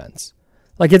their offense.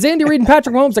 Like, it's Andy Reid and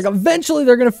Patrick Mahomes. Like, eventually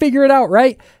they're going to figure it out,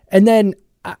 right? And then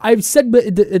I've said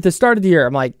at the start of the year,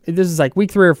 I'm like, this is like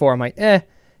week 3 or 4. I'm like,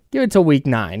 give it till week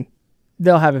 9.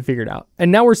 They'll have it figured out.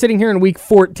 And now we're sitting here in week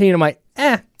 14. I'm like,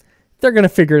 they're going to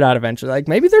figure it out eventually. Like,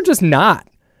 maybe they're just not.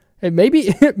 And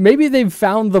maybe they've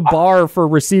found the bar for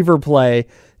receiver play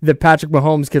that Patrick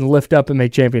Mahomes can lift up and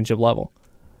make championship level.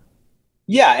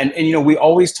 Yeah, and we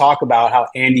always talk about how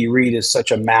Andy Reid is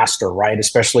such a master, right?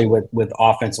 Especially with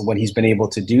offense and what he's been able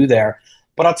to do there.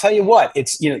 But I'll tell you what,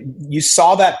 it's you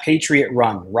saw that Patriot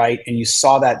run, right? And you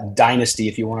saw that dynasty,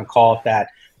 if you want to call it that.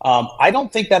 I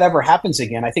don't think that ever happens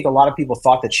again. I think a lot of people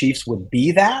thought the Chiefs would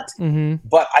be that,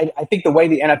 but I think the way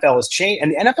the NFL has changed,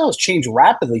 and the NFL has changed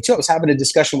rapidly too. I was having a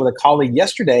discussion with a colleague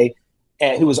yesterday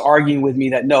who was arguing with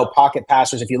me that no, pocket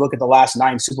passers, if you look at the last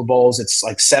 9 Super Bowls, it's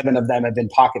like 7 of them have been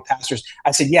pocket passers.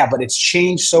 I said, yeah, but it's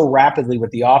changed so rapidly with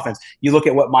the offense. You look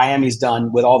at what Miami's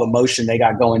done with all the motion they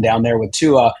got going down there with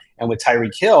Tua and with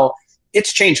Tyreek Hill.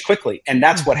 It's changed quickly, and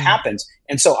that's what happens.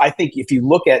 And so I think if you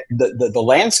look at the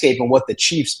landscape and what the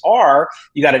Chiefs are,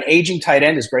 you got an aging tight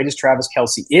end as great as Travis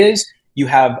Kelce is. You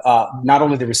have not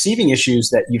only the receiving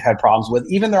issues that you've had problems with,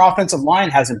 even their offensive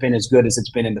line hasn't been as good as it's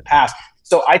been in the past.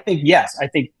 So I think, yes, I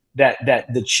think that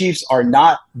the Chiefs are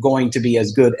not going to be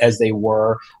as good as they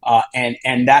were.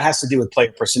 And that has to do with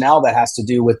player personnel. That has to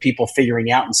do with people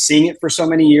figuring out and seeing it for so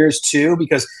many years too.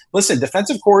 Because listen,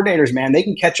 defensive coordinators, man, they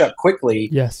can catch up quickly.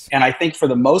 Yes. And I think for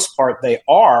the most part they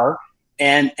are.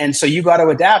 And so you got to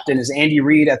adapt. And is Andy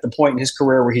Reid at the point in his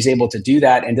career where he's able to do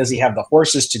that? And does he have the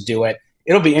horses to do it?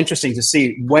 It'll be interesting to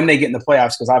see when they get in the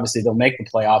playoffs, because obviously they'll make the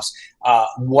playoffs,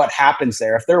 what happens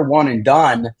there. If they're one and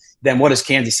done, then what does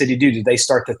Kansas City do? Do they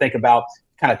start to think about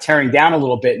kind of tearing down a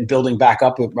little bit and building back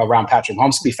up around Patrick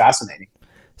Mahomes? It'll be fascinating.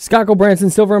 Scott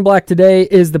Gulbransen, Silver and Black Today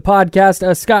is the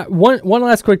podcast. Scott, one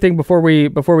last quick thing before we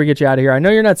get you out of here. I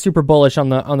know you're not super bullish on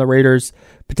the Raiders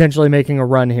potentially making a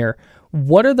run here.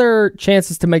 What are their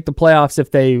chances to make the playoffs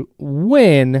if they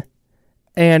win?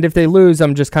 And if they lose,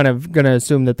 I'm just kind of going to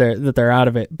assume that they're out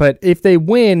of it. But if they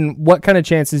win, what kind of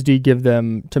chances do you give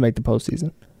them to make the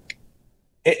postseason?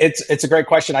 It's a great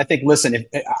question. I think, listen, if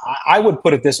I would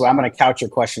put it this way, I'm going to couch your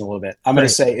question a little bit. I'm going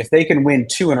to say if they can win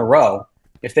 2 in a row,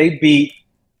 if they beat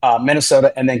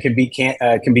Minnesota and then can beat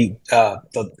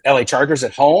the LA Chargers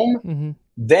at home,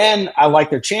 then I like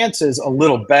their chances a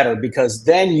little better, because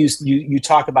then you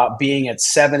talk about being at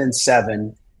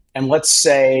 7-7, and let's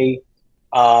say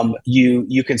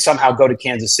you can somehow go to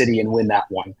Kansas City and win that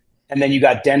one. And then you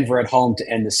got Denver at home to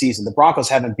end the season. The Broncos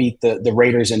haven't beat the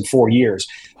Raiders in 4 years.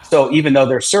 So even though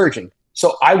they're surging.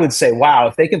 So I would say, wow,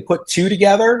 if they can put 2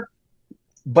 together,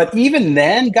 but even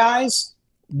then, guys,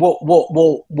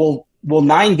 will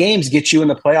 9 games get you in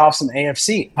the playoffs in the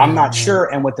AFC? I'm not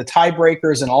sure. And with the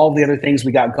tiebreakers and all the other things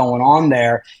we got going on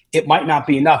there, it might not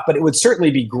be enough, but it would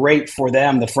certainly be great for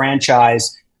them, the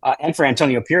franchise, and for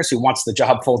Antonio Pierce, who wants the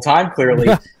job full time, clearly,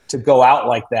 to go out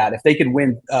like that. If they could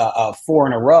win 4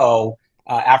 in a row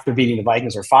after beating the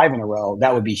Vikings, or 5 in a row,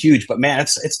 that would be huge. But man,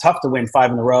 it's tough to win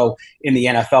 5 in a row in the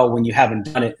NFL when you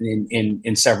haven't done it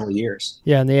in several years.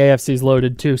 Yeah, and the AFC's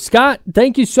loaded too. Scott,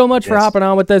 thank you so much for hopping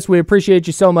on with us. We appreciate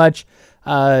you so much,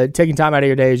 taking time out of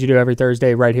your day as you do every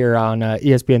Thursday right here on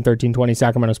ESPN 1320,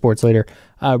 Sacramento Sports Leader.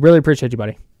 Really appreciate you,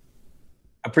 buddy.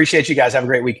 Appreciate you guys. Have a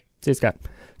great week. See you, Scott.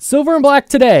 Silver and Black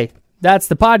Today. That's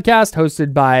the podcast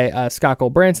hosted by Scott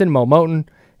Gulbransen, Mo Moten,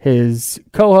 his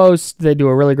co-host. They do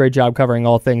a really great job covering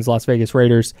all things Las Vegas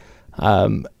Raiders.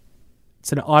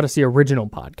 It's an Odyssey original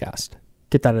podcast.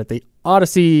 Get that at the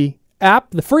Odyssey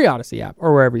app, the free Odyssey app,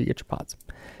 or wherever you get your pods.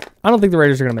 I don't think the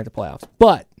Raiders are going to make the playoffs,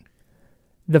 but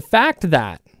the fact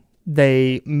that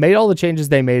they made all the changes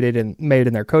they made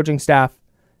in their coaching staff,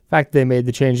 the fact that they made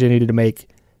the change they needed to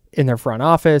make in their front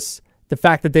office, the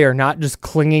fact that they are not just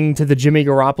clinging to the Jimmy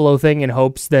Garoppolo thing in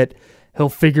hopes that he'll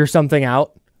figure something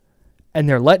out, and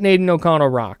they're letting Aiden O'Connell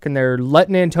rock, and they're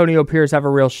letting Antonio Pierce have a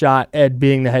real shot at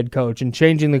being the head coach and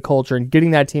changing the culture and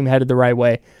getting that team headed the right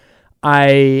way.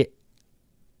 I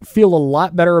feel a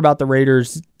lot better about the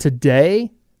Raiders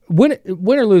today. Win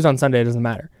or lose on Sunday, it doesn't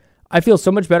matter. I feel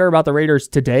so much better about the Raiders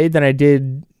today than I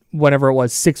did whenever it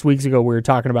was 6 weeks ago. We were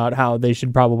talking about how they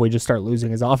should probably just start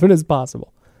losing as often as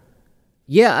possible.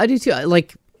 Yeah, I do too.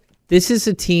 Like, this is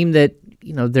a team that,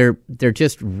 they're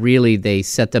just really, they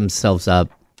set themselves up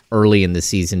early in the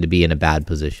season to be in a bad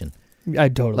position. I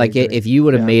totally agree. If you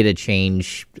would have made a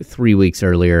change 3 weeks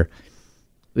earlier,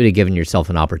 you would have given yourself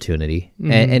an opportunity.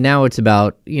 Mm-hmm. And now it's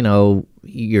about,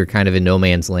 you're kind of in no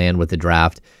man's land with the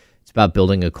draft. It's about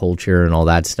building a culture and all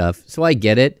that stuff. So I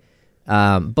get it.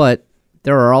 But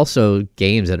there are also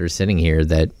games that are sitting here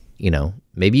that,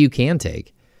 maybe you can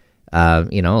take. I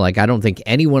don't think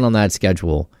anyone on that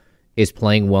schedule is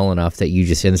playing well enough that you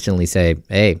just instantly say,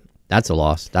 hey, that's a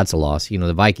loss. That's a loss.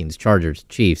 The Vikings, Chargers,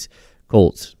 Chiefs,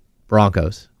 Colts,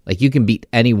 Broncos. Like, you can beat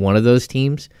any one of those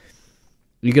teams.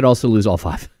 You could also lose all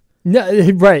 5. No,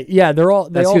 right. Yeah, they all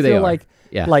who they feel are.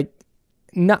 I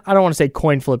don't want to say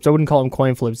coin flips. I wouldn't call them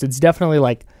coin flips. It's definitely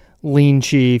like lean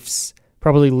Chiefs,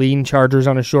 probably lean Chargers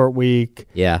on a short week.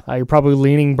 Yeah. You're probably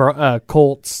leaning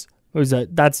Colts. They've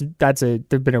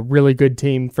been a really good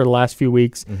team for the last few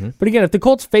weeks. Mm-hmm. But again, if the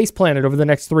Colts face planted over the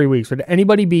next 3 weeks, would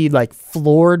anybody be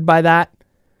floored by that?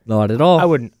 Not at all. I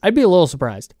wouldn't. I'd be a little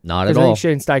surprised. Not at all. I think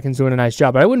Shane Steichen's doing a nice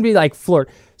job, but I wouldn't be floored.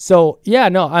 So yeah,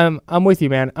 no, I'm with you,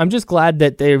 man. I'm just glad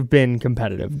that they've been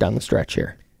competitive down the stretch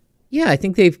here. Yeah, I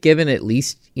think they've given at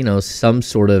least some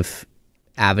sort of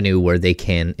avenue where they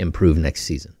can improve next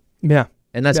season. Yeah,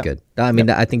 and that's good. I mean,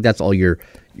 I think that's all you're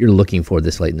looking for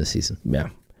this late in the season. Yeah.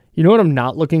 You know what I'm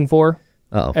not looking for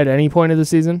at any point of the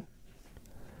season?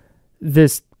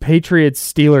 This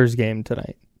Patriots-Steelers game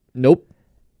tonight. Nope.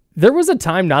 There was a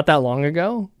time not that long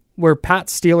ago where Pat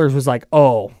Steelers was like,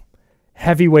 oh,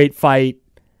 heavyweight fight,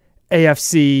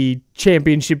 AFC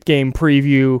championship game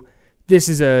preview. This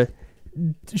is a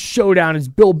showdown. It's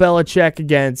Bill Belichick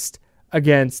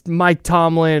against Mike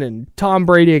Tomlin and Tom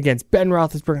Brady against Ben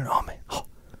Roethlisberger. Oh, man. Oh.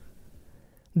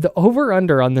 The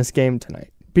over-under on this game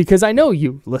tonight. Because I know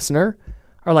you, listener,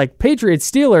 are like,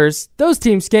 Patriots, Steelers, those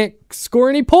teams can't score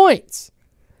any points.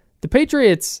 The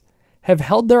Patriots have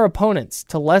held their opponents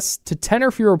to 10 or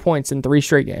fewer points in 3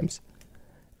 straight games,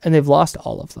 and they've lost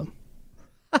all of them.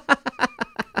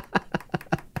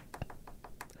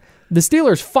 The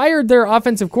Steelers fired their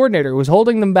offensive coordinator who was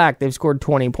holding them back. They've scored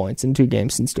 20 points in 2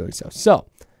 games since doing so. So,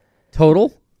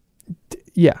 total?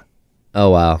 Yeah.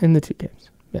 Oh, wow. In the 2 games.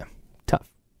 Yeah.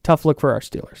 Tough look for our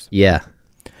Steelers. Yeah.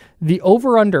 The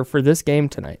over-under for this game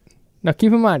tonight. Now,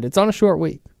 keep in mind, it's on a short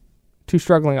week. 2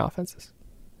 struggling offenses.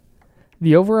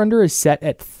 The over-under is set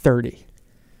at 30.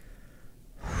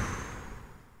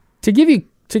 To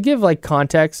give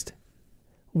context,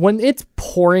 when it's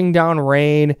pouring down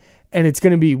rain and it's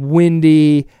going to be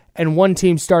windy and one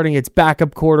team's starting its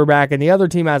backup quarterback and the other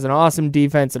team has an awesome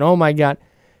defense and oh my God,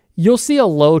 you'll see a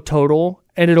low total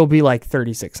and it'll be like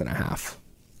 36.5,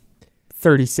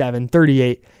 37,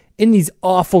 38 in these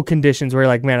awful conditions where you're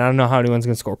like, man, I don't know how anyone's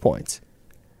going to score points.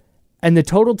 And the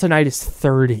total tonight is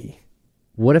 30.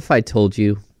 What if I told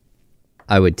you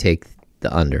I would take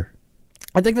the under?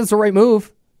 I think that's the right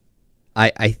move.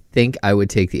 I think I would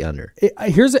take the under.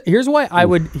 Here's why I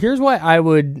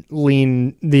would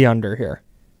lean the under here.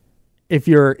 If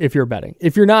you're betting.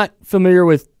 If you're not familiar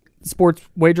with sports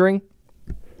wagering,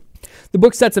 the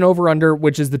book sets an over-under,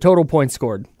 which is the total points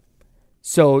scored.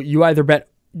 So you either bet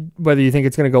whether you think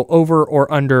it's going to go over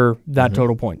or under that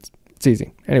total points. It's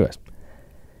easy. Anyways.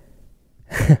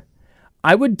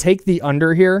 I would take the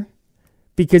under here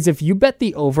because if you bet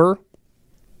the over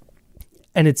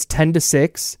and it's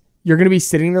 10-6, you're going to be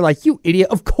sitting there like, you idiot.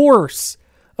 Of course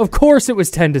it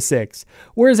was 10-6.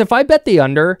 Whereas if I bet the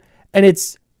under and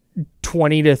it's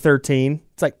 20-13,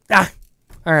 it's like, all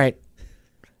right.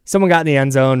 Someone got in the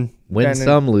end zone. Win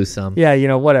some, lose some.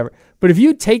 Yeah, whatever. But if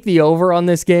you take the over on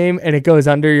this game and it goes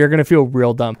under, you're going to feel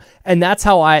real dumb. And that's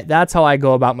how I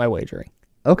go about my wagering.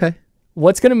 Okay.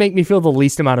 What's going to make me feel the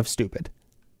least amount of stupid?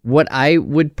 What I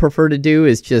would prefer to do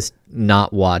is just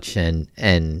not watch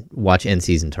and watch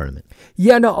in-season tournament.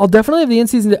 Yeah, no, I'll definitely have the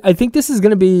in-season. I think this is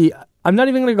going to be, I'm not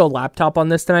even going to go laptop on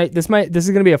this tonight. This is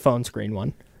going to be a phone screen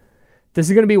one. This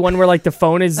is going to be one where like the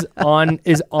phone is on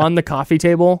the coffee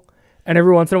table and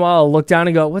every once in a while I'll look down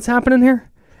and go, what's happening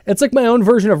here? It's like my own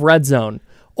version of Red Zone,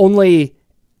 only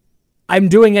I'm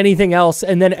doing anything else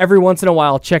and then every once in a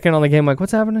while I'll check in on the game like,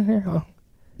 what's happening here? Oh.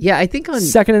 Yeah, I think on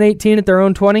 2nd and 18 at their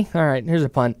own 20. All right, here's a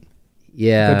punt.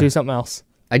 Yeah. Go do something else.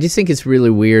 I just think it's really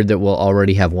weird that we'll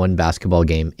already have one basketball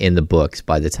game in the books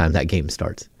by the time that game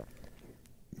starts.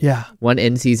 Yeah. One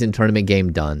in-season tournament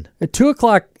game done. A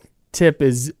 2:00 tip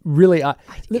is really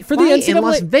for the NCAA in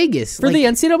Las Vegas. For the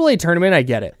NCAA tournament, I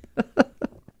get it.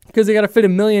 Because they got to fit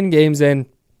 1 million games in.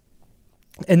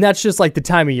 And that's just like the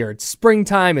time of year. It's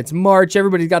springtime, it's March,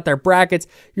 everybody's got their brackets.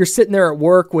 You're sitting there at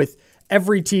work with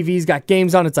every TV's got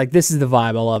games on. It's like, this is the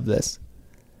vibe. I love this.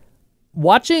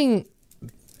 Watching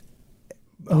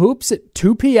hoops at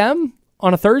 2 p.m.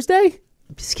 on a Thursday?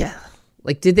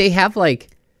 Like, did they have like,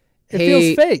 it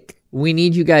feels fake. We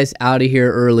need you guys out of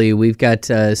here early. We've got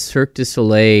Cirque du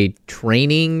Soleil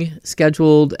training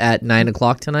scheduled at 9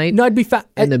 o'clock tonight. No, I'd be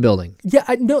in the building. Yeah,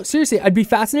 no, seriously, I'd be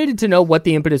fascinated to know what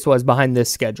the impetus was behind this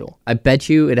schedule. I bet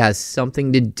you it has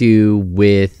something to do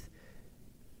with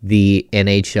the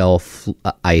NHL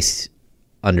ice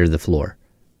under the floor.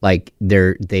 Like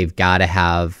they've got to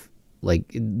have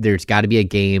there's got to be a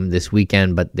game this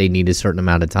weekend, but they need a certain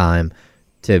amount of time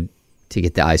to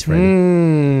get the ice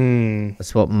ready.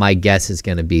 That's what my guess is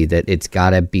going to be. That it's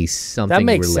got to be something that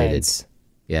makes related. Sense.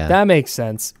 Yeah, that makes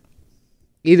sense.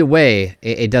 Either way,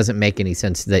 it doesn't make any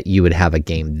sense that you would have a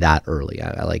game that early.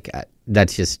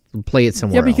 That's just play it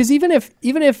somewhere. Yeah, because else.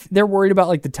 even if they're worried about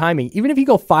like the timing, even if you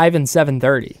go 5 and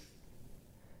 7:30.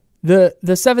 The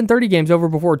 7:30 game's over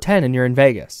before 10 and you're in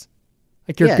Vegas.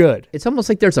 Like, you're good. It's almost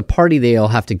like there's a party they all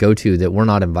have to go to that we're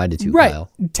not invited to, right. Kyle.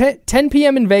 10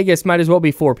 p.m. in Vegas might as well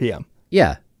be 4 p.m.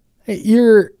 Yeah.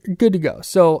 You're good to go.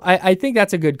 So I think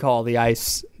that's a good call, the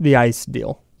ice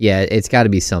deal. Yeah, it's got to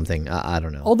be something. I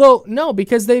don't know. Although, no,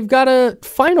 because they've got a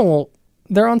final.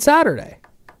 They're on Saturday.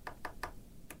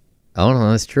 Oh,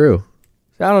 no, that's true.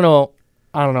 I don't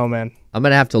know, man. I'm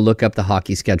going to have to look up the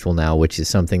hockey schedule now, which is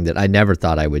something that I never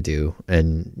thought I would do.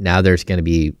 And now there's going to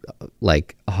be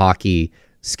like a hockey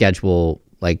schedule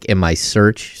like in my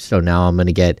search. So now I'm going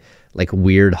to get like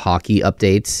weird hockey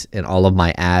updates in all of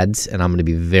my ads. And I'm going to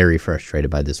be very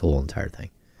frustrated by this whole entire thing.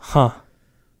 Huh.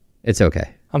 It's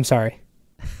okay. I'm sorry.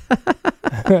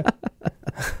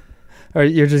 Or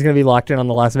you're just going to be locked in on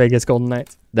the Las Vegas Golden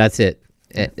Knights? That's it.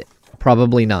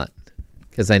 Probably not.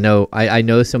 Because I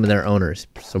know some of their owners,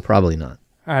 so probably not.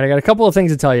 All right, I got a couple of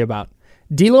things to tell you about.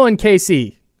 D'Lo and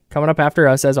KC, coming up after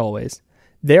us, as always.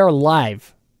 They are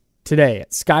live today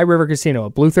at Sky River Casino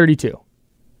at Blue 32.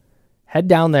 Head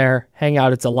down there, hang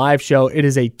out. It's a live show. It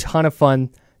is a ton of fun.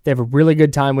 They have a really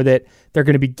good time with it. They're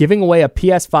going to be giving away a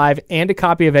PS5 and a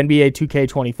copy of NBA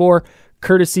 2K24,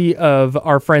 courtesy of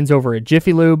our friends over at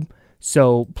Jiffy Lube.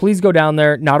 So please go down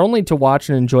there, not only to watch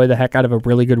and enjoy the heck out of a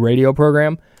really good radio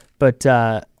program, but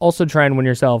also try and win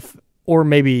yourself, or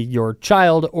maybe your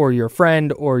child, or your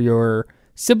friend, or your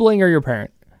sibling, or your parent,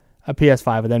 a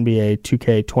PS5 with NBA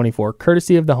 2K24,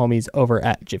 courtesy of the homies over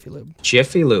at Jiffy Lube.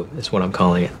 Jiffy Lube is what I'm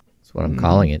calling it. That's what I'm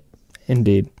calling it.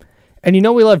 Indeed. And you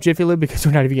know we love Jiffy Lube because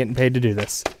we're not even getting paid to do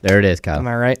this. There it is, Kyle. Am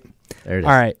I right? There it is.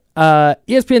 All right.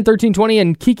 ESPN 1320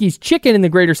 and Kiki's Chicken in the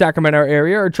greater Sacramento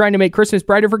area are trying to make Christmas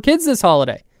brighter for kids this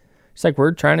holiday. It's like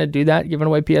we're trying to do that, giving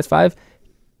away PS5.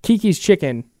 Kiki's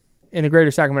Chicken in the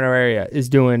greater Sacramento area is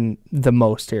doing the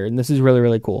most here, and this is really,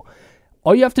 really cool.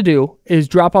 All you have to do is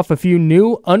drop off a few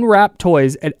new unwrapped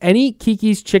toys at any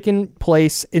Kiki's Chicken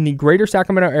place in the greater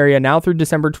Sacramento area now through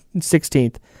December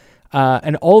 16th,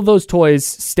 and all of those toys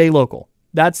stay local.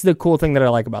 That's the cool thing that I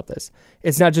like about this.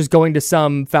 It's not just going to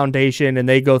some foundation and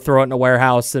they go throw it in a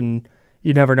warehouse and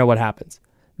you never know what happens.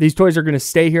 These toys are going to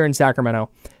stay here in Sacramento,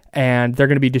 and they're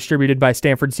going to be distributed by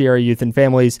Stanford Sierra Youth and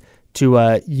Families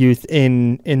to youth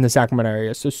in the Sacramento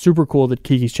area. So super cool that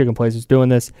Kiki's Chicken Place is doing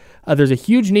this. There's a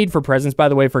huge need for presents, by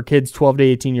the way, for kids 12 to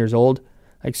 18 years old.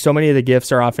 Like, so many of the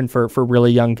gifts are often for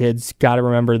really young kids. Got to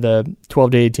remember the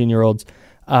 12 to 18-year-olds.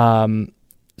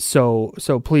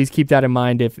 So please keep that in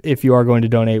mind if you are going to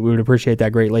donate. We would appreciate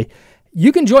that greatly.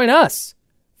 You can join us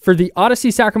for the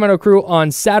Odyssey Sacramento crew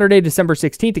on Saturday, December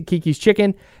 16th at Kiki's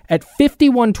Chicken at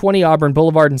 5120 Auburn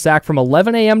Boulevard in Sac from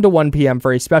 11 a.m. to 1 p.m.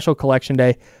 for a special collection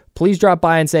day. Please drop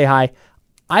by and say hi.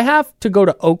 I have to go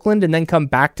to Oakland and then come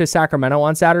back to Sacramento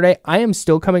on Saturday. I am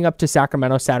still coming up to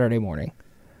Sacramento Saturday morning.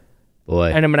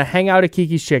 Boy. And I'm going to hang out at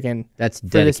Kiki's Chicken That's for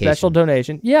dedication. this special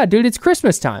donation. Yeah, dude, it's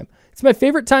Christmas time. It's my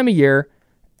favorite time of year.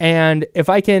 And if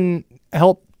I can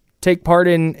help take part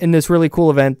in this really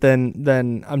cool event,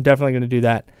 then I'm definitely going to do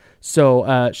that.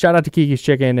 So shout out to Kiki's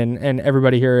Chicken and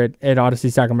everybody here at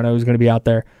Odyssey Sacramento who's going to be out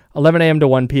there. 11 a.m. to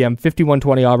 1 p.m.,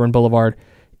 5120 Auburn Boulevard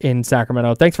in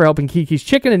Sacramento. Thanks for helping Kiki's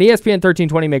Chicken and ESPN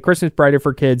 1320 make Christmas brighter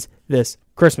for kids this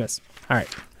Christmas. All right.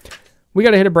 We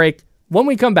got to hit a break. When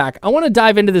we come back, I want to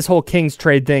dive into this whole Kings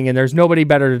trade thing, and there's nobody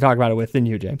better to talk about it with than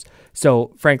you, James.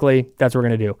 So, frankly, that's what we're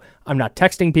going to do. I'm not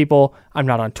texting people. I'm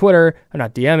not on Twitter. I'm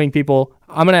not DMing people.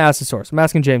 I'm going to ask the source. I'm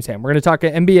asking James Ham. We're going to talk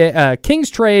NBA Kings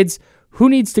trades. Who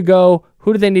needs to go?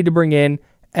 Who do they need to bring in?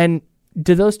 And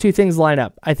do those two things line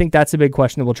up? I think that's a big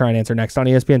question that we'll try and answer next on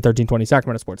ESPN 1320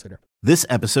 Sacramento Sports Leader. This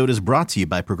episode is brought to you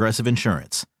by Progressive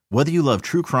Insurance. Whether you love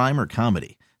true crime or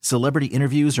comedy, celebrity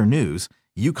interviews or news,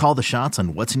 you call the shots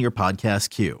on what's in your podcast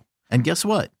queue. And guess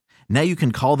what? Now you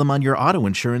can call them on your auto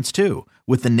insurance too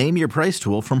with the Name Your Price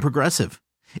tool from Progressive.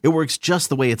 It works just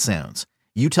the way it sounds.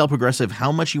 You tell Progressive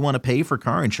how much you want to pay for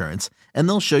car insurance, and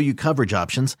they'll show you coverage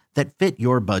options that fit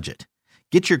your budget.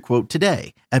 Get your quote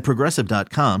today at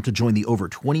Progressive.com to join the over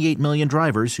 28 million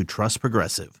drivers who trust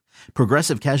Progressive.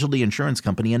 Progressive Casualty Insurance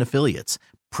Company and Affiliates.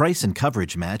 Price and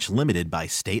coverage match limited by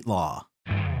state law.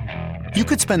 You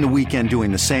could spend the weekend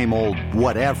doing the same old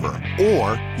whatever,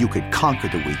 or you could conquer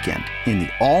the weekend in the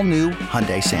all-new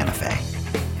Hyundai Santa Fe.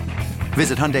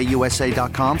 Visit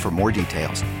HyundaiUSA.com for more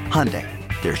details. Hyundai,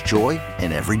 there's joy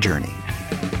in every journey.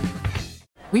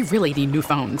 We really need new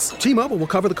phones. T-Mobile will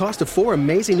cover the cost of 4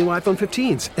 amazing new iPhone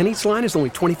 15s, and each line is only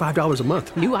 $25 a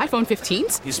month. New iPhone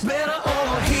 15s? It's better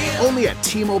over here. Only at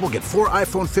T-Mobile, get 4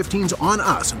 iPhone 15s on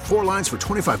us and 4 lines for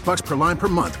 $25 per line per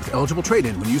month with eligible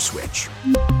trade-in when you switch.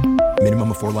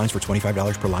 Minimum of 4 lines for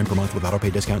 $25 per line per month with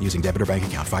autopay discount using debit or bank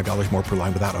account. $5 more per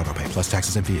line without autopay, plus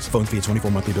taxes and fees. Phone fee at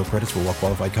 24 monthly bill credits for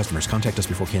well-qualified customers. Contact us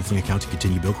before canceling account to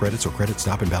continue bill credits or credit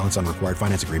stop and balance on required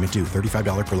finance agreement due.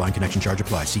 $35 per line connection charge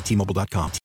applies. See T-Mobile.com.